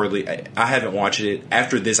shown Harley... I haven't watched it.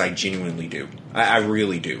 After this, I genuinely do. I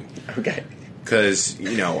really do. Okay. Because,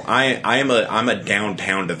 you know, I'm a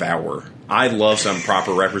downtown devourer. I love some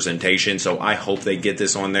proper representation, so I hope they get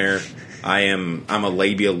this on there. I'm a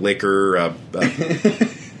labia licker. I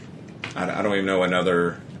don't even know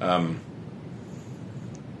another...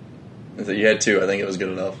 You had two. I think it was good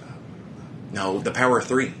enough. No, the power of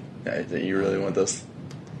three. Yeah, you really want this?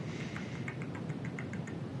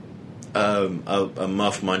 A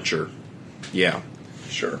muff muncher. Yeah.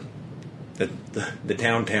 Sure. The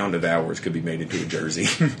downtown devourers could be made into a jersey.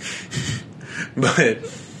 but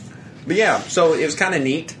yeah, so it was kind of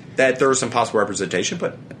neat that there was some possible representation,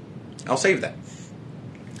 but I'll save that.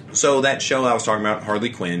 So that show I was talking about, Harley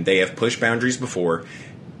Quinn, they have pushed boundaries before,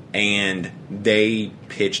 and they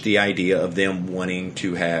pitched the idea of them wanting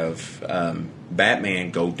to have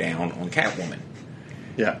Batman go down on Catwoman.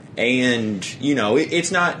 Yeah. And, you know,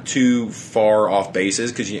 it's not too far off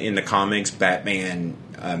basis because in the comics, Batman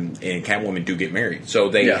and Catwoman do get married. So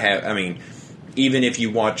they have, I mean, even if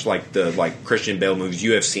you watch like the Christian Bale movies,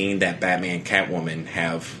 you have seen that Batman and Catwoman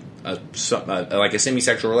have like a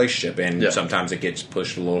semi-sexual relationship, and sometimes it gets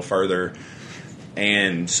pushed a little further.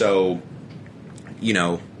 And so, you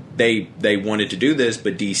know, they wanted to do this,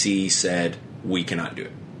 but DC said we cannot do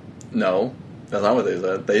it. No, that's not what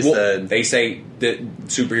they said. They say that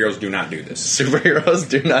superheroes do not do this. Superheroes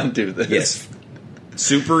do not do this. Yes,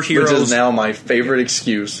 superheroes. Which is now my favorite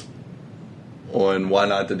excuse on why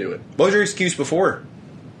not to do it. What was your excuse before?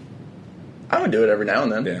 I would do it every now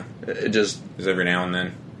and then. Yeah, it just is every now and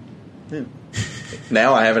then. Yeah.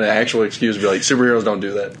 Now I have an actual excuse to be like, superheroes don't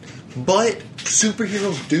do that. But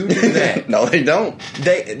superheroes do that. No, they don't.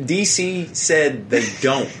 DC said they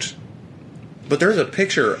don't. But there's a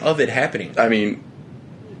picture of it happening. I mean,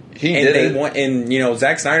 and you know,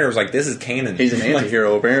 Zack Snyder was like, "This is canon." He's an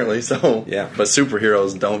anti-hero apparently. So yeah, but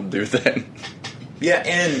superheroes don't do that. Yeah,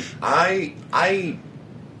 and I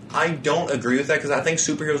don't agree with that because I think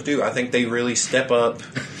superheroes do. I think they really step up.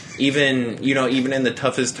 Even in the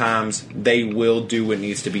toughest times, they will do what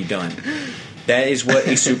needs to be done. That is what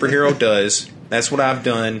a superhero does. That's what I've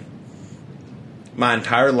done my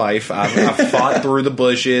entire life. I've fought through the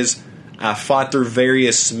bushes. I fought through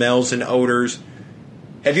various smells and odors.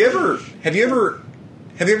 Have you ever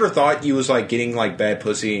thought you was like getting like bad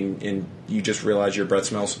pussy and you just realize your breath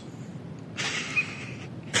smells?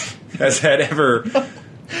 Has that ever?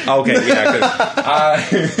 Okay, yeah. Cause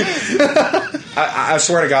I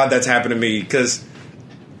swear to God, that's happened to me because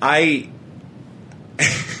I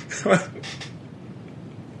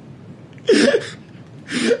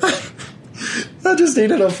just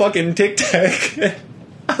needed a fucking Tic Tac.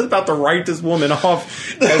 I was about to write this woman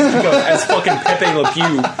off as fucking Pepe Le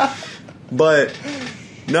Pew, but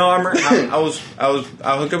no,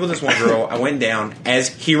 I hooked up with this one girl. I went down as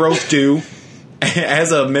heroes do,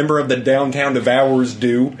 as a member of the Downtown Devourers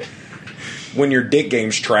do. When your dick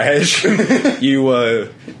game's trash, you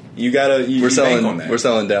gotta. We're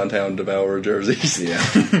selling Downtown Devourer jerseys, yeah,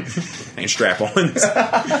 and strap-ons.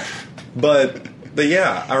 But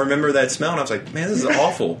yeah, I remember that smell, and I was like, man, this is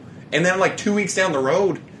awful. And then, like 2 weeks down the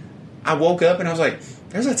road, I woke up and I was like,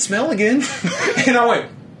 there's that smell again. And I went,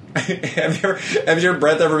 have your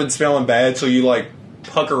breath ever been smelling bad? So you like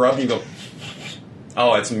pucker up and you go,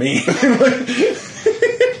 oh, it's me.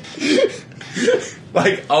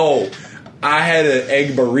 Like, oh, I had an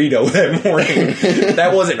egg burrito that morning.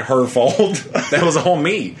 That wasn't her fault. That was all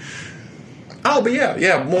me. Oh, but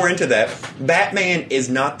yeah, more into that. Batman is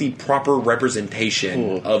not the proper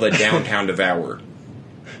representation of a downtown devourer.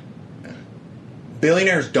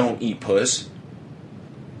 Billionaires don't eat puss.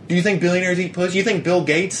 Do you think billionaires eat puss? You think Bill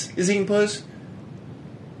Gates is eating puss?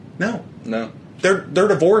 No. Their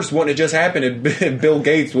divorce wouldn't have just happened if Bill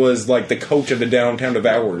Gates was like the coach of the downtown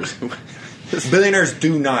devourers. Billionaires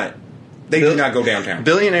do not. They do not go downtown.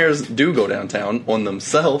 Billionaires do go downtown on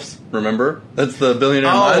themselves. Remember, that's the billionaire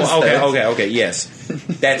mindset. Okay. Yes,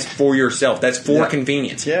 that's for yourself. That's for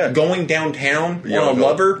convenience. Yeah, going downtown on a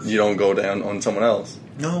lover. You don't go down on someone else.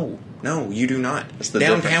 No, you do not.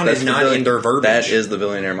 Downtown is not in their verbiage. That is the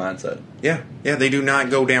billionaire mindset. Yeah, they do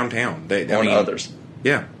not go downtown. On others.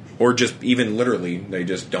 Yeah, or just even literally, they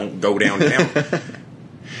just don't go downtown.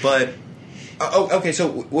 But. Okay, so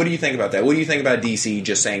what do you think about that? What do you think about DC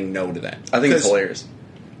just saying no to that? I think it's hilarious.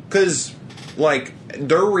 Because, like,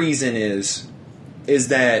 their reason is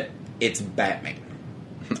that it's Batman.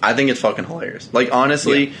 I think it's fucking hilarious. Like,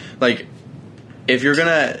 honestly, like, if you're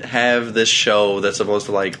gonna have this show that's supposed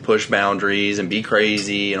to, like, push boundaries and be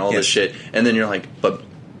crazy and all this shit, and then you're like, but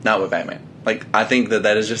not with Batman. Like, I think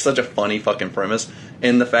that is just such a funny fucking premise.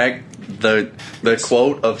 And the fact, the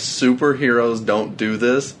quote of superheroes don't do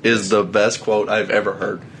this is the best quote I've ever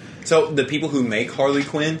heard. So the people who make Harley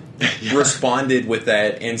Quinn responded with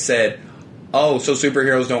that and said, oh, so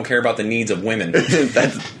superheroes don't care about the needs of women.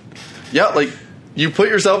 Like, you put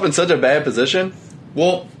yourself in such a bad position.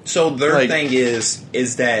 Well, so their thing is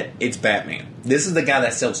that it's Batman. This is the guy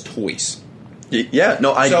that sells toys. Yeah,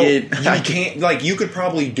 no, I get. You can't, like, you could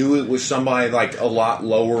probably do it with somebody, like, a lot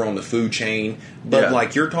lower on the food chain, but,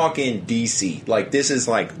 like, you're talking DC. Like, this is,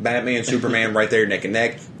 like, Batman, Superman right there neck and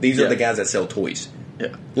neck. These are the guys that sell toys.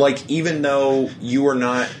 Yeah. Like, even though you are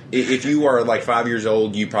not, if you are, like, 5 years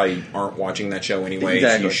old, you probably aren't watching that show anyway.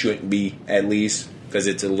 Exactly. You shouldn't be, at least, because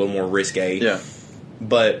it's a little more risque. Yeah.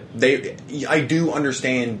 But I do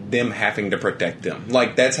understand them having to protect them.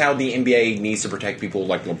 Like, that's how the NBA needs to protect people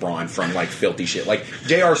like LeBron from, like, filthy shit. Like,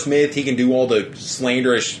 J.R. Smith, he can do all the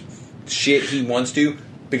slanderous shit he wants to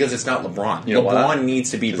because it's not LeBron. You know LeBron needs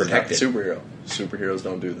to be protected. Superhero. Superheroes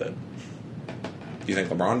don't do that. You think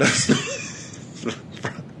LeBron does?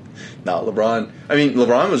 No, LeBron. I mean,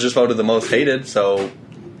 LeBron was just voted the most hated, so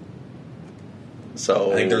I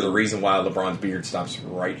think there's a reason why LeBron's beard stops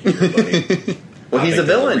right here, buddy. Well, he's a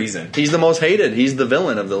villain. He's the most hated. He's the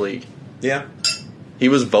villain of the league. Yeah. He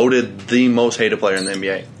was voted the most hated player in the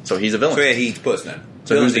NBA. So he's a villain. So yeah, he eats puss then.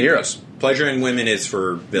 So who's the hero? Pleasuring women is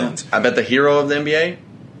for villains. I bet the hero of the NBA,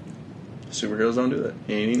 superheroes don't do that.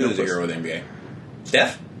 He ain't eating Who's the hero of the NBA?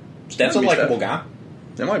 Steph? Steph's a likable guy.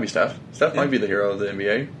 That might be Steph. Steph might be the hero of the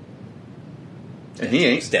NBA. And he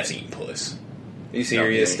ain't. Steph's eating puss. Are you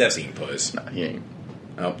serious? Steph's eating puss. No, he ain't.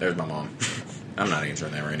 Oh, there's my mom. I'm not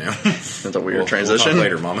answering that right now. That's a weird transition. We'll talk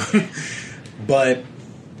later, Mama. But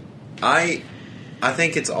I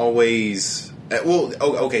think it's always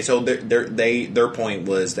okay. So their point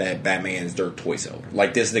was that Batman's their toy seller.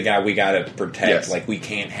 Like, this is the guy we got to protect. Yes. Like, we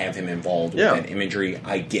can't have him involved with that imagery.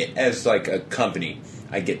 I get, as like a company,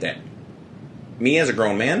 I get that. Me as a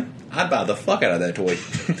grown man, I'd buy the fuck out of that toy.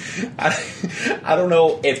 I don't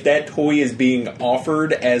know if that toy is being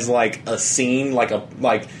offered as like a scene, like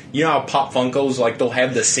you know how Pop Funkos, like, they'll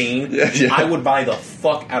have the scene. Yeah. I would buy the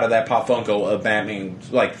fuck out of that Pop Funko of Batman,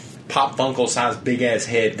 like Pop Funko size big ass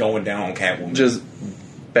head going down on Catwoman. Just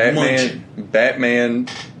Batman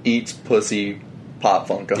eats pussy. Pop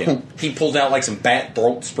Funko. Yeah. He pulls out like some bat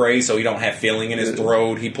throat spray so he don't have feeling in his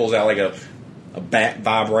throat. He pulls out like a bat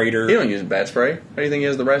vibrator. He don't use bat spray. How do you think he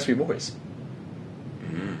has the raspy voice?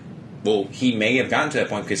 Well, he may have gotten to that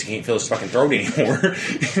point because he can't feel his fucking throat anymore.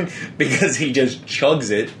 Because he just chugs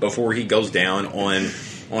it before he goes down on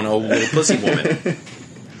old little pussy woman.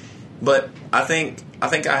 But I think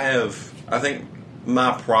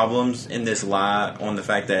my problems in this lie on the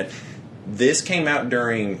fact that this came out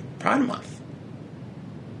during Pride Month.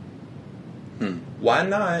 Why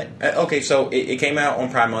not? Okay, so it came out on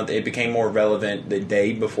Pride Month. It became more relevant the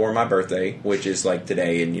day before my birthday, which is like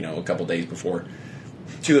today and, a couple days before.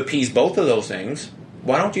 To appease both of those things,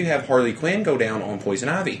 why don't you have Harley Quinn go down on Poison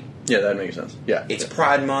Ivy? Yeah, that makes sense. Yeah. It's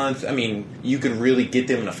Pride Month. I mean, you could really get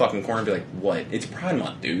them in a fucking corner and be like, what? It's Pride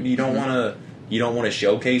Month, dude. You don't want to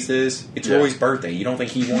showcase this? It's Roy's birthday. You don't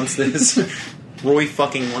think he wants this? Roy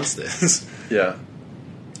fucking wants this. Yeah.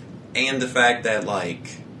 And the fact that,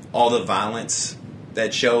 like, all the violence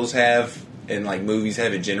that shows have and like movies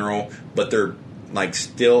have in general, but they're like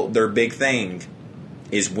still their big thing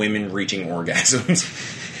is women reaching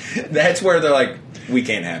orgasms. That's where they're like, we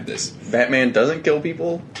can't have this. Batman doesn't kill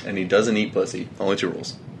people and he doesn't eat pussy. Only two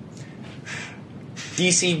rules.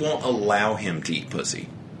 DC won't allow him to eat pussy.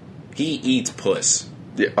 He eats puss.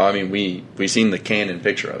 Yeah, I mean, we seen the canon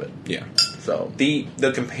picture of it. Yeah. So The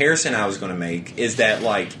comparison I was going to make is that,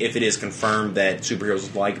 like, if it is confirmed that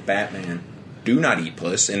superheroes like Batman do not eat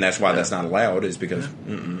puss, and that's why that's not allowed, is because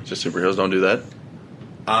just superheroes don't do that.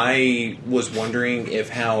 I was wondering if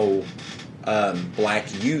how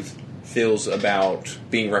Black Youth feels about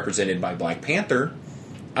being represented by Black Panther.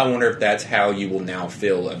 I wonder if that's how you will now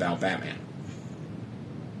feel about Batman.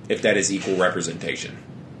 If that is equal representation.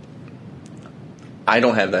 I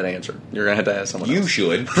don't have that answer. You're gonna have to ask someone You else.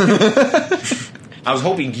 should. I was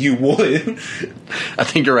hoping you would. I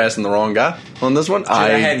think you're asking the wrong guy on this one. Should I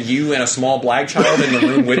have you and a small black child in the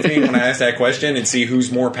room with me when I ask that question and see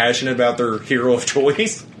who's more passionate about their hero of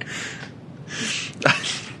choice?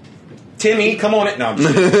 Timmy, come on it. No, I'm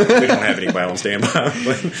just kidding. We don't have anybody on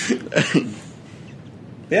standby.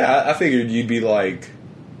 Yeah, I figured you'd be like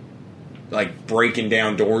breaking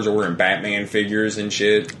down doors or wearing Batman figures and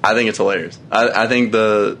shit. I think it's hilarious. I think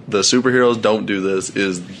the superheroes don't do this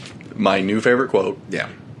is my new favorite quote. Yeah.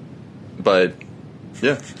 But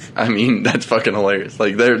yeah, I mean that's fucking hilarious.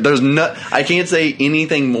 Like there's no, I can't say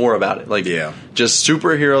anything more about it. Like Yeah. just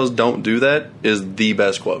superheroes don't do that is the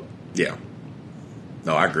best quote. Yeah.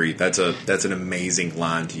 No, I agree. That's an amazing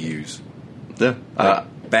line to use. Yeah.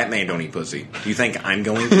 Batman don't eat pussy. Do you think I'm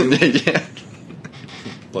going to? Yeah.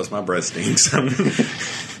 Plus my breath stinks.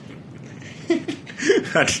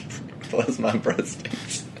 Plus my breath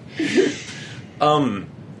stinks. I'm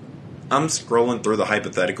scrolling through the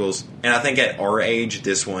hypotheticals, and I think at our age,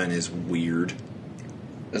 this one is weird.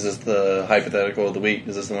 Is this the hypothetical of the week?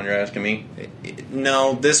 Is this the one you're asking me?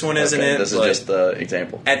 No, this one isn't Okay, it. This is but just the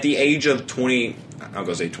example. at the age of 20, I'm going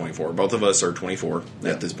to say 24. Both of us are 24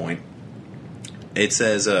 Yeah. at this point. It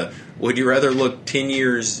says, would you rather look 10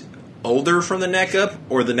 years older from the neck up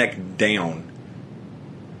or the neck down?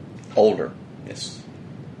 Older. Yes.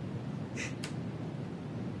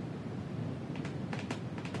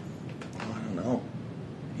 I don't know.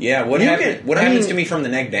 Yeah, what You happens? get- What I happens mean- to me from the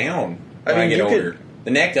neck down I when I mean, get you older? could-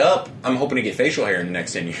 The neck up, I'm hoping to get facial hair in the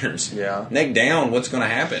next 10 years. Yeah. Neck down, what's going to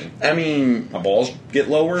happen? I mean, My balls get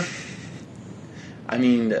lower?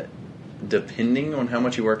 depending on how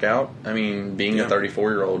much you work out, being Yeah. a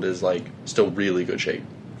 34-year-old is like still really good shape.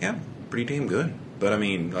 Yeah, pretty damn good. But I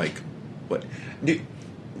mean, like, what? Did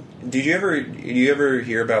you ever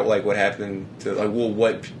hear about like what happened to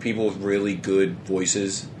what people with really good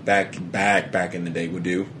voices back in the day would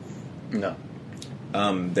do? No.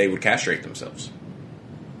 They would castrate themselves.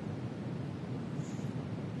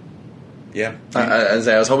 Yeah. I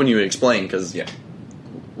was hoping you would explain because Yeah.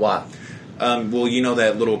 why? Well, you know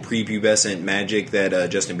that little prepubescent magic that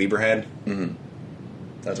Justin Bieber had?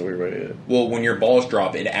 That's a weird way to do it. Well, when your balls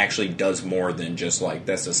drop, it actually does more than just like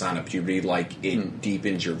that's a sign of puberty. Like it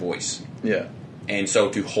deepens your voice. Yeah. And so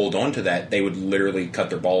to hold on to that, they would literally cut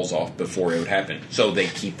their balls off before it would happen. So they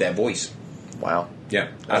keep that voice. Wow. Yeah.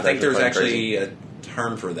 I That's think there's actually actually a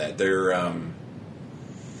term for that. They're, oh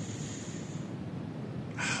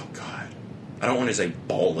God. I don't want to say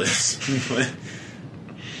ballless.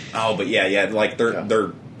 but yeah, like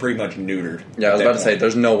they're pretty much neutered. Yeah, I was at about that to say, point.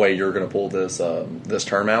 there's no way you're going to pull this this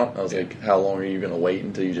term out. I was like, how long are you going to wait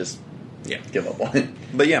until you just give up on it?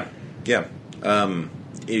 But yeah.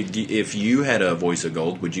 If you had a voice of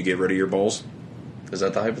gold, would you get rid of your balls? Is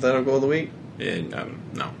that the hypothetical of the week? No.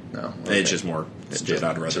 No. Okay. It's just more. It's just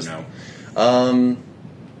I'd rather know.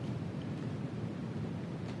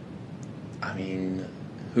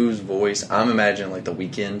 Whose voice? I'm imagining like the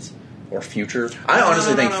Weeknd's or Future. I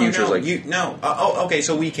honestly think Future's like okay,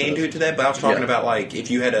 so we can do it to that, but I was talking Yeah. about like if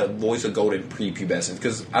you had a voice of gold in prepubescence,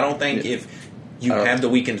 because I don't think if you I don't- have the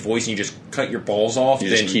Weeknd's voice and you just cut your balls off, You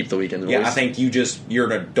then just keep the Weeknd's Yeah, voice? I think you're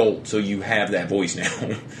an adult, so you have that voice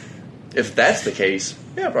now. If that's the case,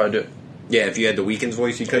 yeah, I'd probably do it. Yeah, if you had the Weeknd's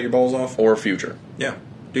voice, you cut your balls off. Or Future. Yeah,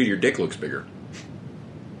 dude, your dick looks bigger.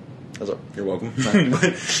 That's what. You're welcome.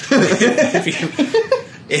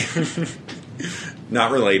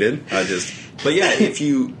 Not related. But yeah, if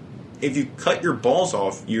you cut your balls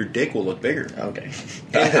off, your dick will look bigger. Okay.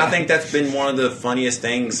 And I think that's been one of the funniest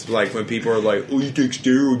things. Like when people are like, "Oh, you take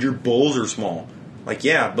steroids, your balls are small." Like,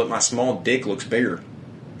 yeah, but my small dick looks bigger.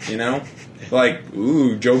 You know, like,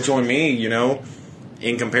 ooh, joke's on me. You know,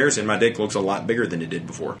 in comparison, my dick looks a lot bigger than it did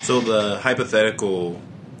before. So the hypothetical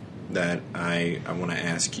that I want to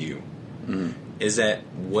ask you is that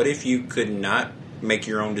what if you could not make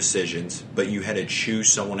your own decisions, but you had to choose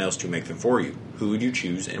someone else to make them for you? Who would you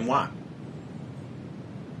choose and why?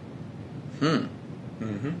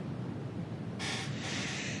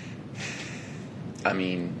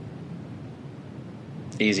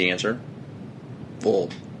 Easy answer. Well,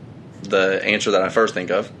 the answer that I first think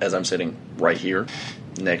of, as I'm sitting right here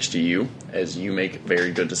next to you, as you make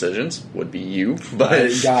very good decisions, would be you.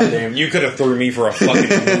 But goddamn, you could have threw me for a fucking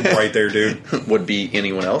loop right there, dude. Would be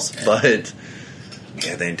anyone else, but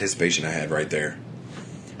yeah, the anticipation I had right there.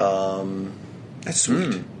 That's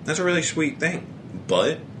sweet. That's a really sweet thing.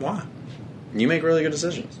 But why? You make really good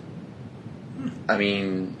decisions. I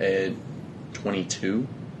mean, at 22,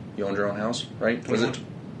 you owned your own house, right? 21. Was it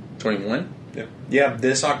 21? Yeah. Yeah,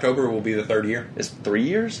 this October will be the 3rd year. It's 3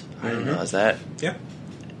 years? I didn't realize that. Yeah.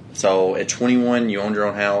 So at 21, you owned your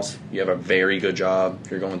own house. You have a very good job.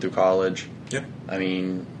 You're going through college. Yeah. I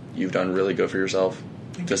mean, you've done really good for yourself,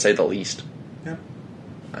 to say the least. Yeah.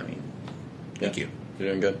 I mean, Thank you. You're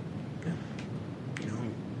doing good. You know,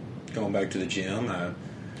 going back to the gym,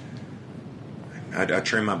 I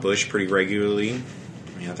trim my bush pretty regularly.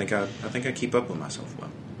 I mean, I think I keep up with myself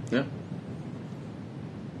well. Yeah.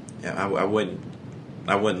 Yeah, I wouldn't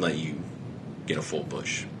let you get a full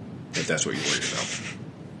bush if that's what you're worried about.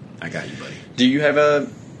 I got you, buddy. Do you have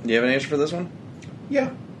an answer for this one?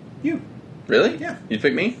 Yeah, you. Really? Yeah. You'd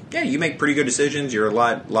pick me? Yeah, you make pretty good decisions. You're a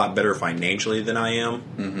lot better financially than I am.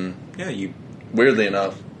 Mm-hmm. Yeah, you. Weirdly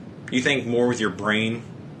enough. You think more with your brain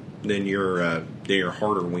than your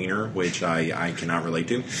heart or wiener, which I cannot relate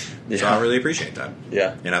to. Yeah. So I really appreciate that.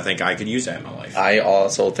 Yeah. And I think I could use that in my life. I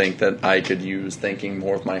also think that I could use thinking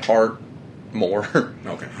more with my heart more.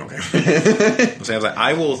 Okay. So I was like,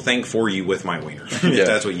 I will think for you with my wiener, if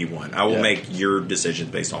that's what you want. I will make your decisions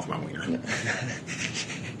based off my wiener. Yeah.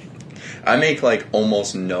 I make like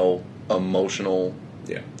almost no emotional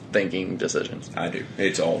thinking decisions. I do.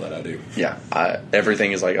 It's all that I do. Yeah.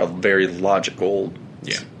 Everything is like a very logical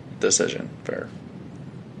decision. Fair.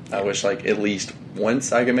 I wish like at least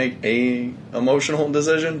once I could make a emotional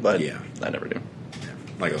decision, but I never do.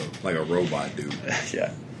 Like a robot dude.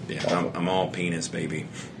 Yeah. Yeah, I'm all penis, baby.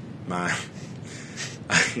 I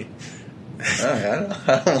don't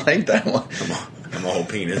like that one. I'm all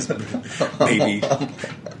penis, baby.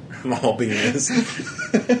 I'm all penis.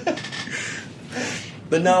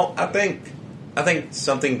 But no, I think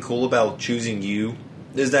something cool about choosing you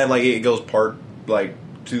is that like it goes part like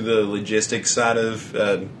to the logistics side of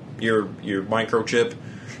your microchip.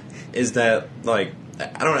 Is that like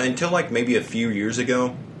I don't know, until like maybe a few years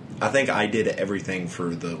ago, I think I did everything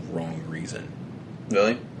for the wrong reason.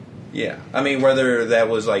 Really? Yeah. I mean, whether that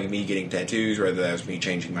was like me getting tattoos, whether that was me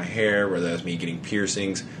changing my hair, whether that was me getting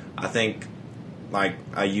piercings, I think like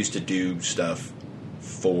I used to do stuff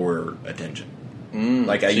for attention.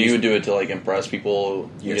 Like so you would do it to like impress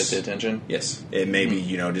people, you get the attention? Yes. It maybe,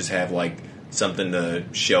 just have like something to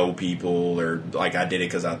show people, or like I did it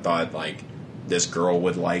because I thought like this girl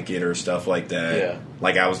would like it or stuff like that. Yeah.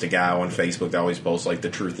 Like I was the guy on Facebook that always posts like the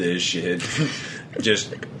truth is shit.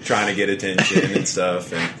 Just trying to get attention and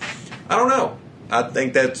stuff. And I don't know. I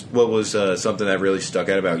think that's what was something that really stuck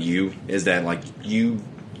out about you, is that like you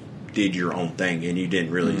did your own thing and you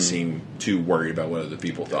didn't really seem too worried about what other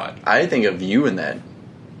people thought. I think of you in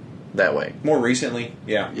that way. More recently,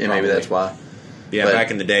 yeah. Yeah, maybe that's why. Yeah, but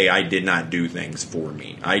back in the day, I did not do things for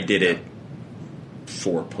me. I did it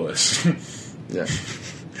for puss. Yeah.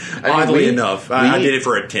 Oddly enough, I did it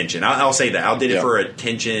for attention. I'll say that. I did it for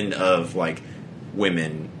attention of like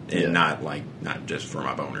women and not just for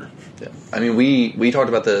my boner. Yeah. I mean, we talked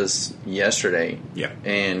about this yesterday. Yeah.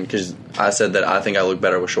 And because I said that I think I look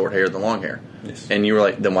better with short hair than long hair. Yes. And you were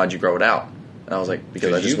like, then why'd you grow it out? And I was like,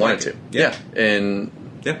 because I just wanted to. Yeah. And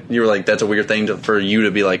you were like, that's a weird thing for you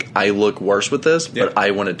to be like, I look worse with this, but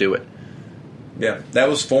I want to do it. Yeah. That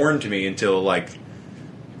was foreign to me until like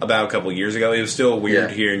about a couple years ago. It was still weird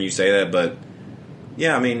hearing you say that, but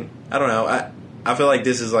yeah, I mean, I don't know. I feel like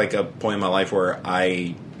this is like a point in my life where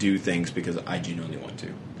I do things because I genuinely want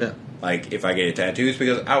to. Yeah. Like, if I get a tattoo, it's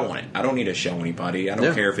because I want it. I don't need to show anybody. I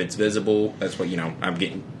don't care if it's visible. That's what, I'm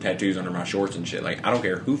getting tattoos under my shorts and shit. Like, I don't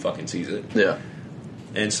care who fucking sees it. Yeah.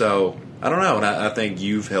 And so, I don't know. And I think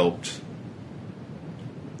you've helped,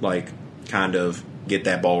 like, kind of get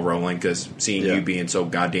that ball rolling, because seeing you being so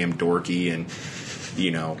goddamn dorky and,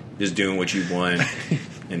 just doing what you want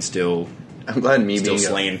and still... I'm glad me being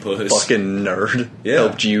slaying puss. Fucking nerd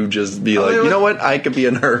helped you just be like, you know what? I could be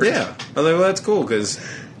a nerd. Yeah. I was like, well, that's cool, because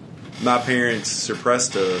my parents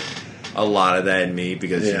suppressed a lot of that in me,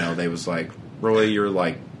 because, they was like, Roy, you're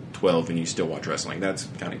like 12 and you still watch wrestling. That's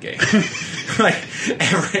kind of gay. Like,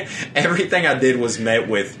 everything I did was met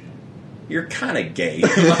with, you're kind of gay.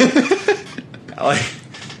 like,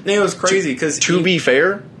 it was crazy, because... To be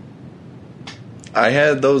fair, I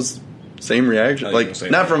had those... Same reaction, like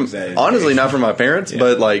not from honestly, not from my parents,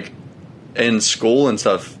 but like in school and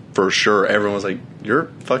stuff. for sure, everyone was like, "You're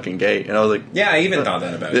fucking gay," and I was like, Yeah, I even thought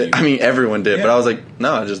that about you. I mean, everyone did, Yeah. but I was like,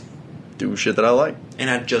 no, I just do shit that I like. And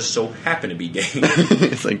I just so happen to be gay.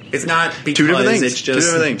 It's like It's not because two different things. it's just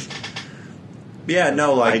two different things. Yeah,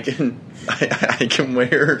 no, like I can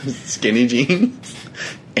wear skinny jeans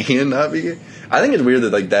and not be gay. I think it's weird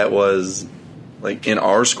that like that was like in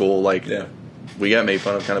our school, like yeah. we got made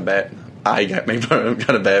fun of kind of bad. I got made fun of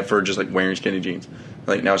kind of bad for just like wearing skinny jeans.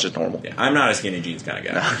 Like now it's just normal. Yeah, I'm not a skinny jeans kind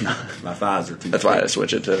of guy. My thighs are too. That's why I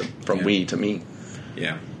switch it to from Yeah. we to me.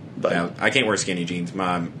 Yeah, But yeah, I can't wear skinny jeans.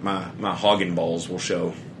 My hogging balls will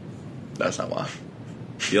show. that's not why.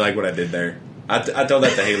 You like what I did there? I told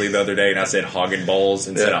that to Haley the other day, and I said hogging balls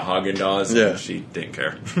instead Yeah. of Haagen Dazs. Yeah. She didn't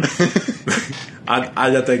care.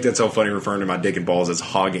 I think that's so funny referring to my dick and balls as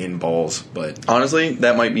hogging balls, but Honestly,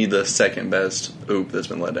 that might be the second best oop that's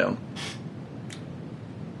been let down.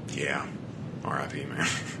 yeah, R.I.P. man.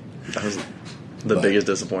 That was the But- biggest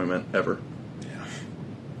disappointment ever.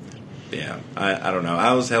 Yeah, I don't know.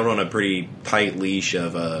 I was held on a pretty tight leash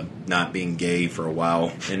of not being gay for a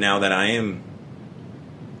while, and now that I am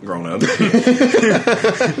grown up,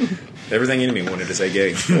 everything in me wanted to say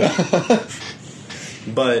gay.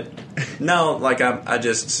 But no, like I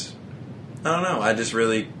don't know. I just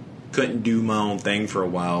really couldn't do my own thing for a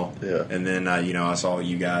while. Yeah. And then I saw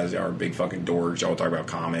you guys are big fucking dorks. Y'all talk about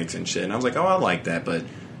comics and shit, and I was like, oh, I like that, but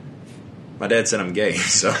my dad said I'm gay,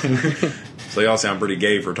 so. So y'all sound pretty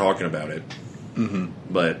gay for talking about it. Mm-hmm.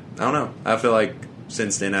 But I don't know. I feel like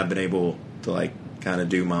since then I've been able to like kind of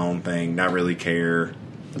do my own thing, not really care.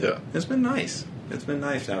 Yeah. It's been nice. It's been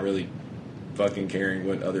nice not really fucking caring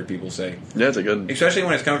what other people say. Yeah, it's a good. Especially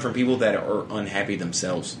when it's coming from people that are unhappy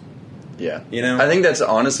themselves. Yeah. You know? I think that's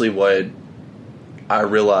honestly what I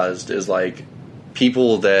realized is like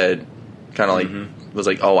people that kind of like was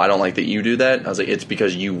like, oh, I don't like that you do that. I was like, it's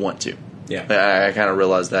because you want to. Yeah. I kind of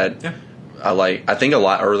realized that. Yeah. I think a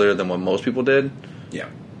lot earlier than what most people did. Yeah.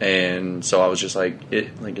 And so I was just like,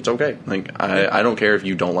 it's okay. Like I don't care if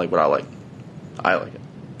you don't like what I like. I like it.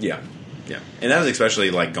 Yeah. Yeah. And that was especially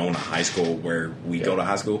like going to high school where we go to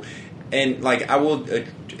high school. And like I will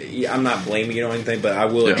I'm not blaming you on anything, but I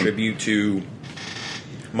will attribute to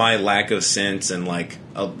my lack of sense and like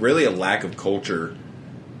really a lack of culture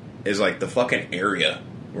is like the fucking area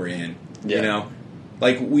we're in. Yeah. You know?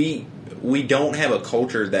 Like we don't have a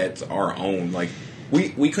culture that's our own. Like we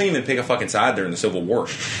couldn't even pick a fucking side during the Civil War.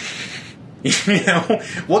 You know?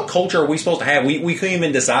 What culture are we supposed to have? We couldn't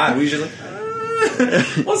even decide. We was just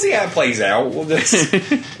like, we'll see how it plays out. We'll just...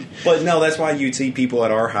 But no, that's why you'd see people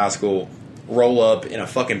at our high school roll up in a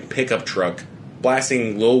fucking pickup truck,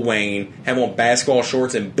 blasting Lil Wayne, have on basketball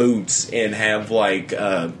shorts and boots, and have like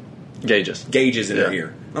Gauges in their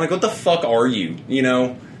ear. I'm like, what the fuck are you? You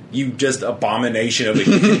know, you just abomination of a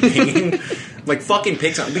human being. Like fucking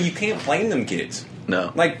pick something, but you can't blame them kids.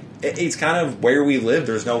 No. Like it's kind of where we live.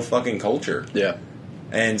 There's no fucking culture, Yeah.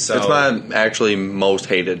 and so It's my actually most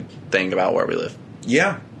hated thing about where we live.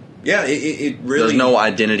 yeah. It really There's no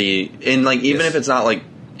identity, and like even Yes. if it's not like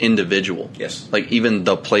individual, Yes. like even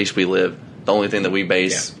the place we live, the only thing that we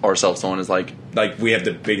base ourselves on is like we have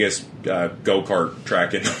the biggest go-kart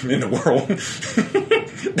track in the world.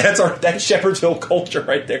 That's Shepherdsville culture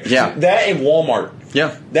right there. Yeah. That and Walmart.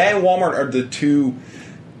 yeah, That and Walmart are the two.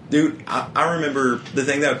 Dude, I remember the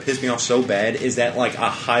thing that would piss me off so bad is that like a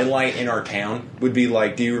highlight in our town would be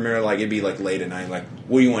like, do you remember like it'd be like late at night, like,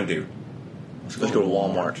 what do you want to do? let's go to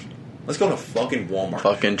Walmart. Let's go to fucking Walmart.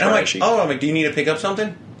 Fucking And I'm like, trashy. I'm like, do you need to pick up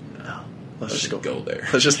something? No, Let's just go there.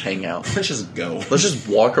 Let's just hang out. Let's just go. Let's just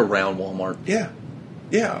walk around Walmart. Yeah.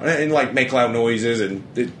 Yeah. And like make loud noises and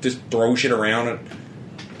just throw shit around. And,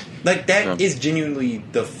 like that is genuinely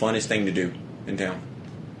the funnest thing to do in town.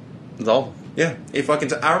 It's all. Yeah.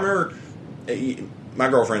 I remember my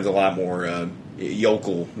girlfriend's a lot more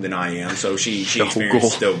yokel than I am, so she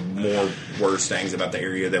experienced the more worse things about the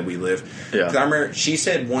area that we live. Yeah. 'Cause I remember she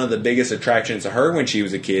said one of the biggest attractions to her when she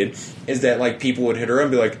was a kid is that like people would hit her up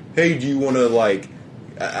and be like, "Hey, do you want to like?"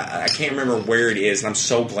 I can't remember where it is, and I'm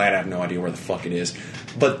so glad I have no idea where the fuck it is.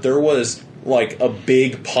 But there was like a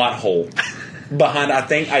big pothole behind.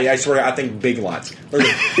 I swear I think Big Lots. There's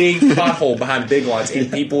a big pothole behind Big Lots,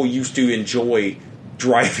 and people used to enjoy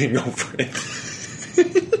driving over it.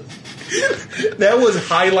 That was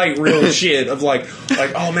highlight real shit of like,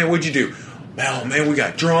 oh man, what'd you do? Oh man, we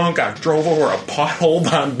got drunk. I drove over a pothole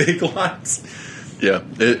behind Big Lots. Yeah,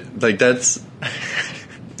 that's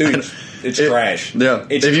Dude, it's trash. Yeah,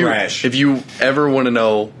 It's trash. If you ever want to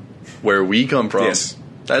know where we come from, Yes.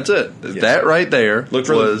 that's it. Yes. That right there Look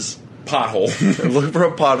for was pothole. look for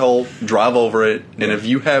a pothole, drive over it, and if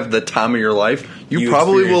you have the time of your life, you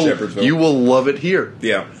probably experience will. You will love it here.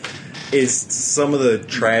 Yeah, it's some of the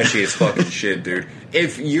trashiest fucking shit, dude.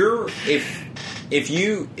 If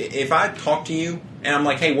I talk to you and I'm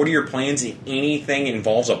like, hey, what are your plans? And anything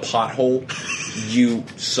involves a pothole, you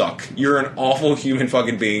suck. You're an awful human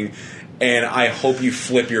fucking being, and I hope you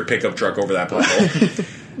flip your pickup truck over that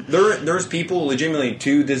pothole. There's people legitimately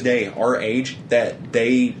to this day our age that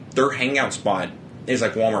their hangout spot is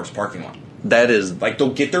like Walmart's parking lot. That is like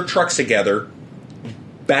they'll get their trucks together,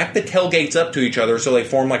 back the tailgates up to each other so they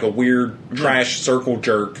form like a weird trash circle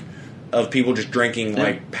jerk of people just drinking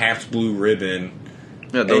like Pabst Blue Ribbon.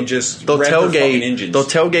 Yeah, and just they'll rev their fucking tailgate. engines. They'll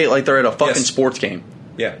tailgate like they're at a fucking Yes. sports game.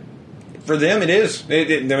 Yeah, for them it is.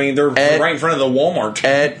 I mean, they're right in front of the Walmart.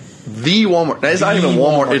 At the Walmart. It's not The even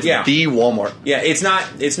Walmart. Walmart, It's yeah. the Walmart. Yeah, it's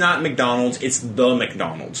not McDonald's. It's the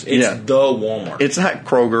McDonald's. It's Yeah. the Walmart. It's not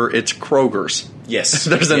Kroger. It's Kroger's. Yes,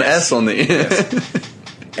 There's an Yes. S on the end. Yes.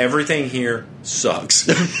 Everything here sucks.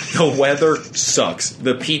 The weather sucks.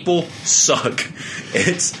 The people suck.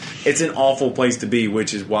 It's an awful place to be,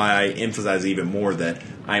 which is why I emphasize even more that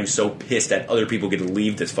I'm so pissed that other people get to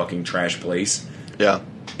leave this fucking trash place, Yeah.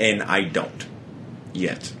 and I don't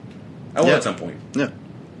yet. I will Yeah. at some point. Yeah.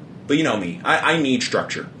 But you know me. I need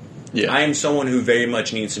structure. Yeah. I am someone who very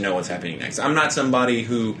much needs to know what's happening next. I'm not somebody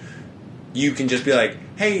who you can just be like,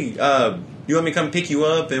 hey, you want me to come pick you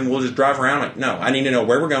up and we'll just drive around? Like, no, I need to know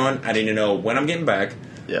where we're going. I need to know when I'm getting back.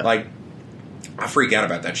 Yeah. Like, I freak out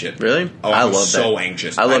about that shit. Really? Oh, I I'm love so that.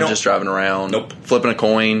 anxious. I love don't- just driving around. Nope. Flipping a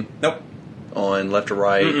coin Nope. on left or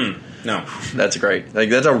right. Mm-mm. No. That's great. Like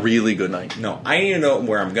that's a really good night. No. I need to know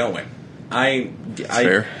where I'm going. I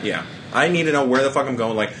fair. Yeah. I need to know where the fuck I'm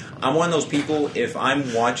going. Like, I'm one of those people, if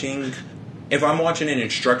I'm watching an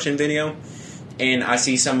instruction video and I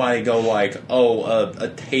see somebody go like,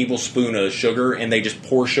 a tablespoon of sugar, and they just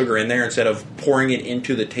pour sugar in there instead of pouring it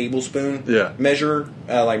into the tablespoon measure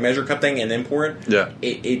cup thing and then pour it. Yeah.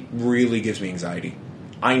 It really gives me anxiety.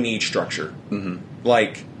 I need structure. Mm-hmm.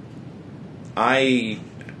 Like, I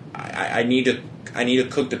need to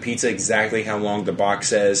cook the pizza exactly how long the box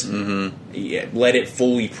says. Mm-hmm. Yeah, let it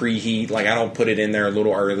fully preheat. Like, I don't put it in there a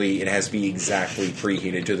little early. It has to be exactly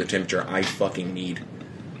preheated to the temperature I fucking need.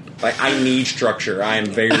 Like, I need structure. I'm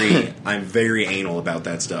very anal about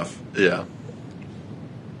that stuff. Yeah.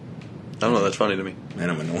 I don't know. That's funny to me.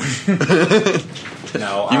 And I'm annoying.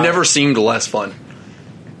 No, You've never seemed less fun.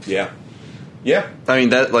 Yeah. Yeah. I mean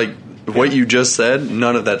that like what you just said.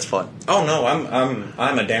 None of that's fun. Oh no,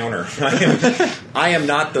 I'm a downer. I am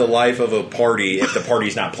not the life of a party if the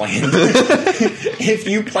party's not planned. If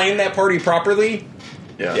you plan that party properly,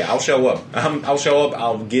 yeah, I'll show up. I'll show up.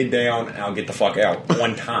 I'll get down. And I'll get the fuck out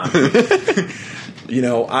one time. You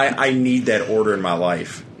know, I need that order in my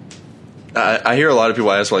life. I hear a lot of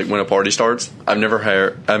people ask like when a party starts. I've never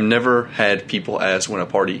had people ask when a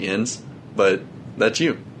party ends, but that's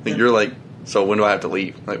you. Like, you're like, so when do I have to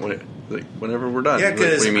leave? Whenever we're done. Yeah, Like, what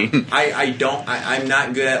because do you mean? I'm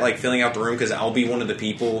not good at like filling out the room because I'll be one of the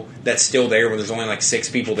people that's still there when there's only like 6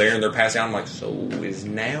 people there and they're passed out. I'm like, so is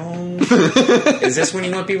this when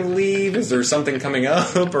you want people to leave? Is there something coming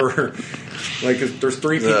up, or like there's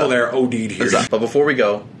 3 people there OD'd here? But before we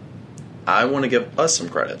go, I want to give us some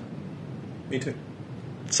credit. Me too.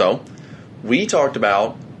 So, we talked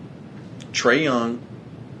about Trae Young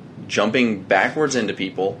jumping backwards into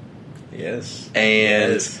people. Yes.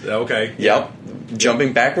 And yes. Okay. Yep.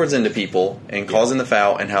 Jumping backwards into people and causing the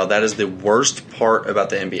foul, and how that is the worst part about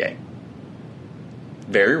the NBA.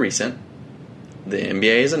 Very recent, the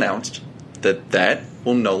NBA has announced that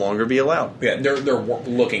will no longer be allowed. Yeah, they're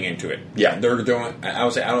looking into it. Yeah. They're doing. I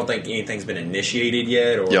would say I don't think anything's been initiated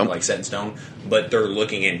yet or like set in stone, but they're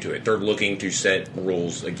looking into it. They're looking to set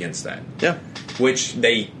rules against that. Yeah. Which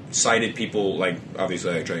they cited people like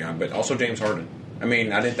obviously like Trae Young, but also James Harden. I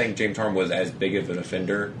mean, I didn't think James Harden was as big of an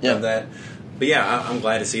offender of that. But yeah, I'm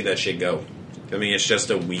glad to see that shit go. I mean, it's just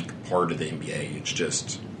a weak part of the NBA. It's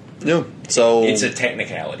just So it's a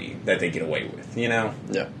technicality that they get away with, you know?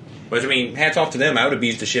 Yeah. But I mean, hats off to them. I would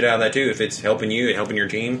abuse the shit out of that too. If it's helping you and helping your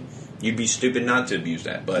team, you'd be stupid not to abuse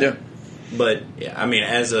that. But yeah, I mean,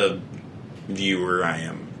 as a viewer, I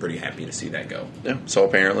am pretty happy to see that go. Yeah. So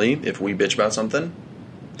apparently, if we bitch about something,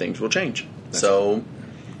 things will change.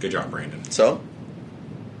 Good job, Brandon. So,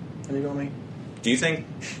 how do you go, me? Do you think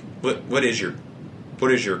what is your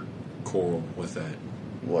quarrel with that?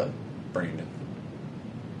 What? Brandon.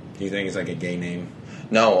 Do you think it's like a gay name?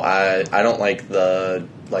 No, I don't like the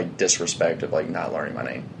disrespect of not learning my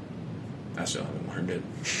name. I still haven't learned it.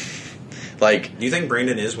 Do you think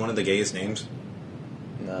Brandon is one of the gayest names?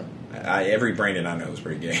 No. Every Brandon I know is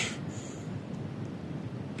pretty gay.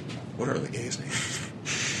 What are the gayest names?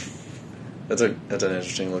 That's an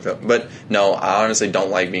interesting look up. But no, I honestly don't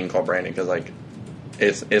like being called Brandon because like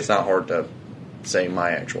it's not hard to say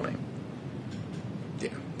my actual name. Yeah,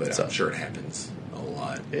 but So. I'm sure it happens a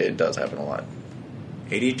lot. It does happen a lot.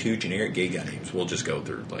 82 generic gay guy names. We'll just go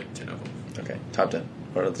through like 10 of them. Okay, top 10.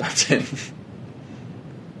 What are the top 10?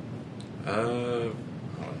 Hold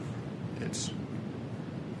on. It's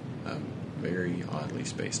very oddly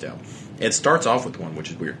spaced out. It starts off with one, which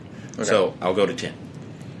is weird. Okay. So I'll go to 10.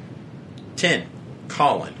 10.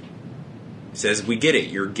 Colin says, "We get it.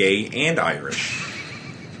 You're gay and Irish."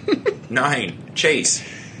 9. Chase.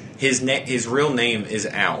 His real name is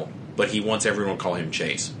Al, but he wants everyone to call him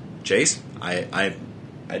Chase. Chase? I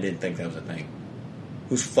didn't think that was a thing.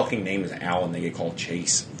 Whose fucking name is Al and they get called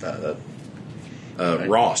Chase? Right.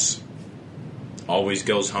 Ross always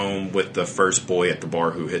goes home with the first boy at the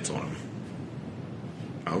bar who hits on him.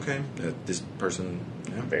 Okay, this person.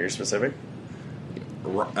 Yeah. Very specific.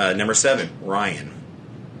 Number 7, Ryan.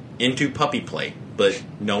 Into puppy play, but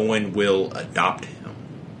no one will adopt him.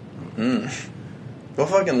 What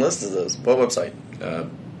fucking list is this? What website?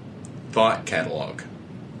 Thought catalog.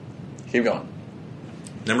 Keep going.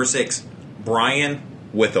 Number 6, Brian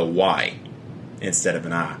with a Y instead of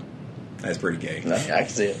an I. That's pretty gay. No, I can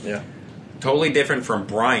see it, yeah. Totally different from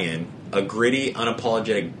Brian, a gritty,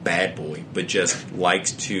 unapologetic bad boy, but just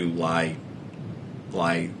likes to lie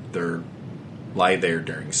there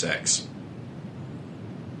during sex.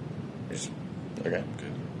 Okay.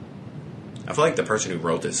 I feel like the person who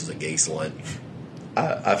wrote this is a gay slut.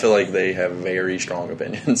 I feel like they have very strong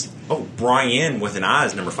opinions. Oh, Brian with an I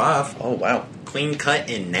is number 5. Oh, wow. Clean cut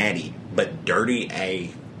and natty, but dirty a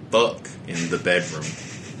fuck in the bedroom.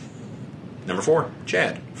 Number 4,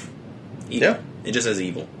 Chad. Evil. Yeah. It just says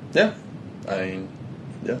evil. Yeah. I mean,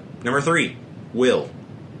 yeah. Number 3, Will.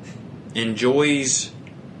 Enjoys,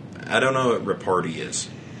 I don't know what repartee is.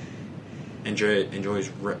 Enjoys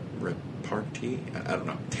repartee? I don't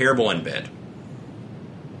know. Terrible in bed.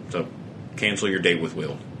 So, cancel your date with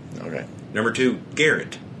Will. Okay. Number 2,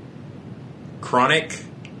 Garrett. Chronic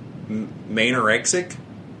manorexic.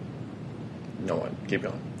 No one. Keep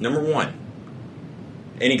going. Number 1.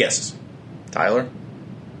 Any guesses? Tyler?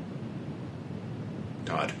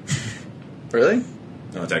 Todd. Really?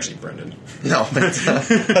 No, it's actually Brendan. No. It's not.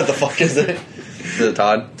 What the fuck is it? Is it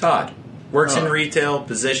Todd? Todd. Works in Oh. retail,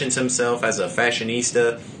 positions himself as a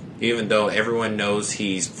fashionista, even though everyone knows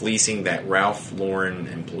he's fleecing that Ralph Lauren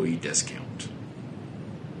employee discount.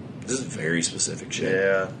 This is very specific shit.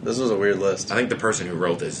 Yeah. This was a weird list. I think the person who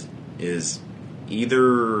wrote this is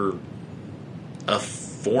either a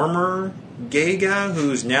former gay guy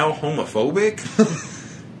who's now homophobic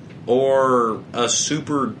or a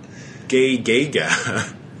super gay guy.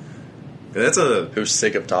 That's a... Who's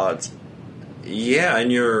sick of Todd's? Yeah, and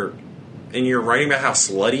you're writing about how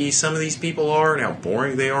slutty some of these people are and how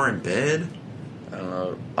boring they are in bed. I don't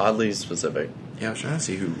know. Oddly specific. Yeah, I was trying to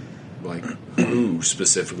see who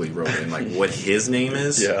specifically wrote it and like what his name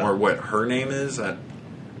is Yeah. or what her name is. I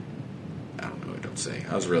don't know. I don't say.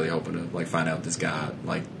 I was really hoping to like find out this guy,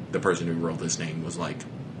 like the person who wrote this name was like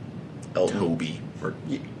Elton. Toby or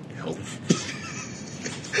Elton.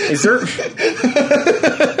 Is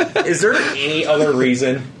there any other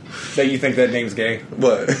reason that you think that name's gay?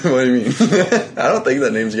 What? What do you mean? I don't think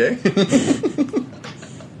that name's gay.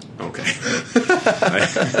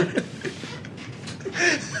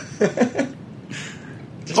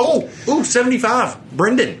 Oh, 75.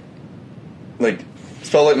 Brendan. Like,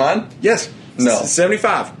 spell like mine? Yes. No.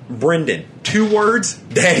 75. Brendan. 2 words,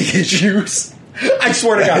 daddy issues. I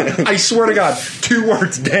swear to God. 2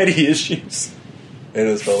 words, daddy issues. It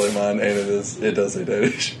is spelled like mine, and it does say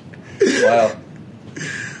Danish. Wow.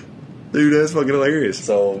 Dude, that's fucking hilarious.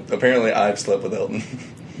 So, apparently I've slept with Elton.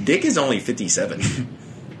 Dick is only 57.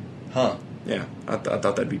 Huh. Yeah, I thought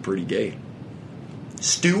that'd be pretty gay.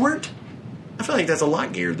 Stewart? I feel like that's a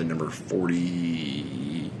lot gayer than number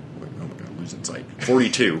 40... Wait, oh my god, I'm losing sight.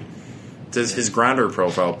 42. It says his Grindr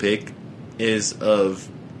profile pic is of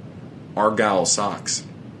Argyle socks.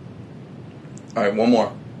 Alright, one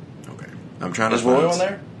more. Okay. I'm trying to Is Roy find- on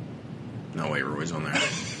there? No way Roy's on there.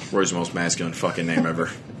 Roy's the most masculine fucking name ever.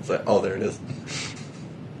 It's like, oh, there it is.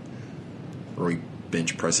 Roy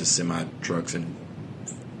bench presses semi-trucks and...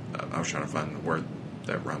 I was trying to find the word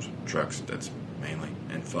that rhymes with trucks. That's mainly.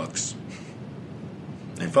 And fucks.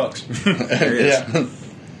 And fucks. There it is.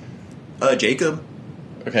 Yeah. Jacob.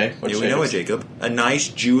 Okay. Yeah, we know a Jacob. A nice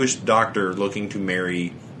Jewish doctor looking to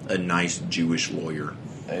marry a nice Jewish lawyer.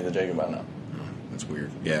 Hey, the Jacob I know. Oh, that's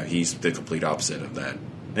weird. Yeah, he's the complete opposite of that.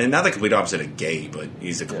 And not the complete opposite of gay, but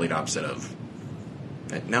he's the complete opposite of...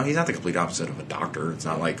 No, he's not the complete opposite of a doctor. It's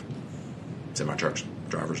not like semi-trucks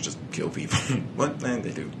drivers just kill people. What? Man,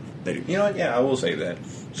 they do. They do. You know what? Yeah, I will say that.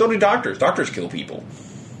 So do doctors. Doctors kill people.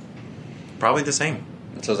 Probably the same.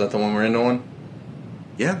 So is that the one we're into on?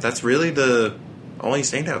 Yeah, that's really the only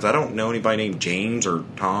standouts. I don't know anybody named James or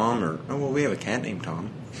Tom or... Oh, well, we have a cat named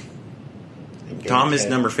Tom. Tom is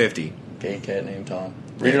number 50. Gay cat named Tom.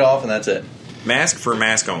 Read it off and that's it. Mask for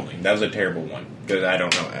mask only. That was a terrible one because I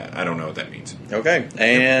don't know what that means. Okay,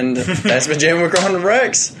 and that's been Jamie McCraw and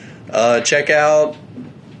Rex. Check out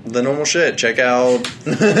the normal shit. Check out.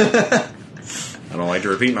 I don't like to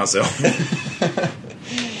repeat myself.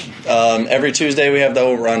 Every Tuesday we have the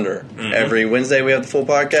over under. Mm-hmm. Every Wednesday we have the full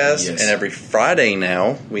podcast, and every Friday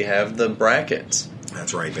now we have the brackets.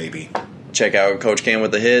 That's right, baby. Check out Coach Cam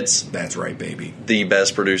with the hits. That's right, baby. The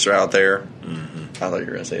best producer out there. Mm-hmm. I thought you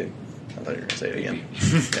were going to say it again.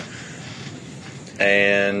 Yeah.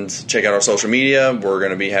 And check out our social media. We're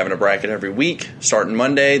going to be having a bracket every week, starting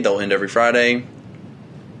Monday. They'll end every Friday.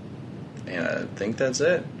 And I think that's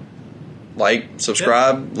it. Like,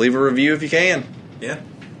 subscribe, leave a review if you can. Yeah.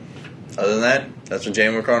 Other than that, that's been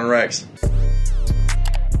Jamie McCraw and Rex.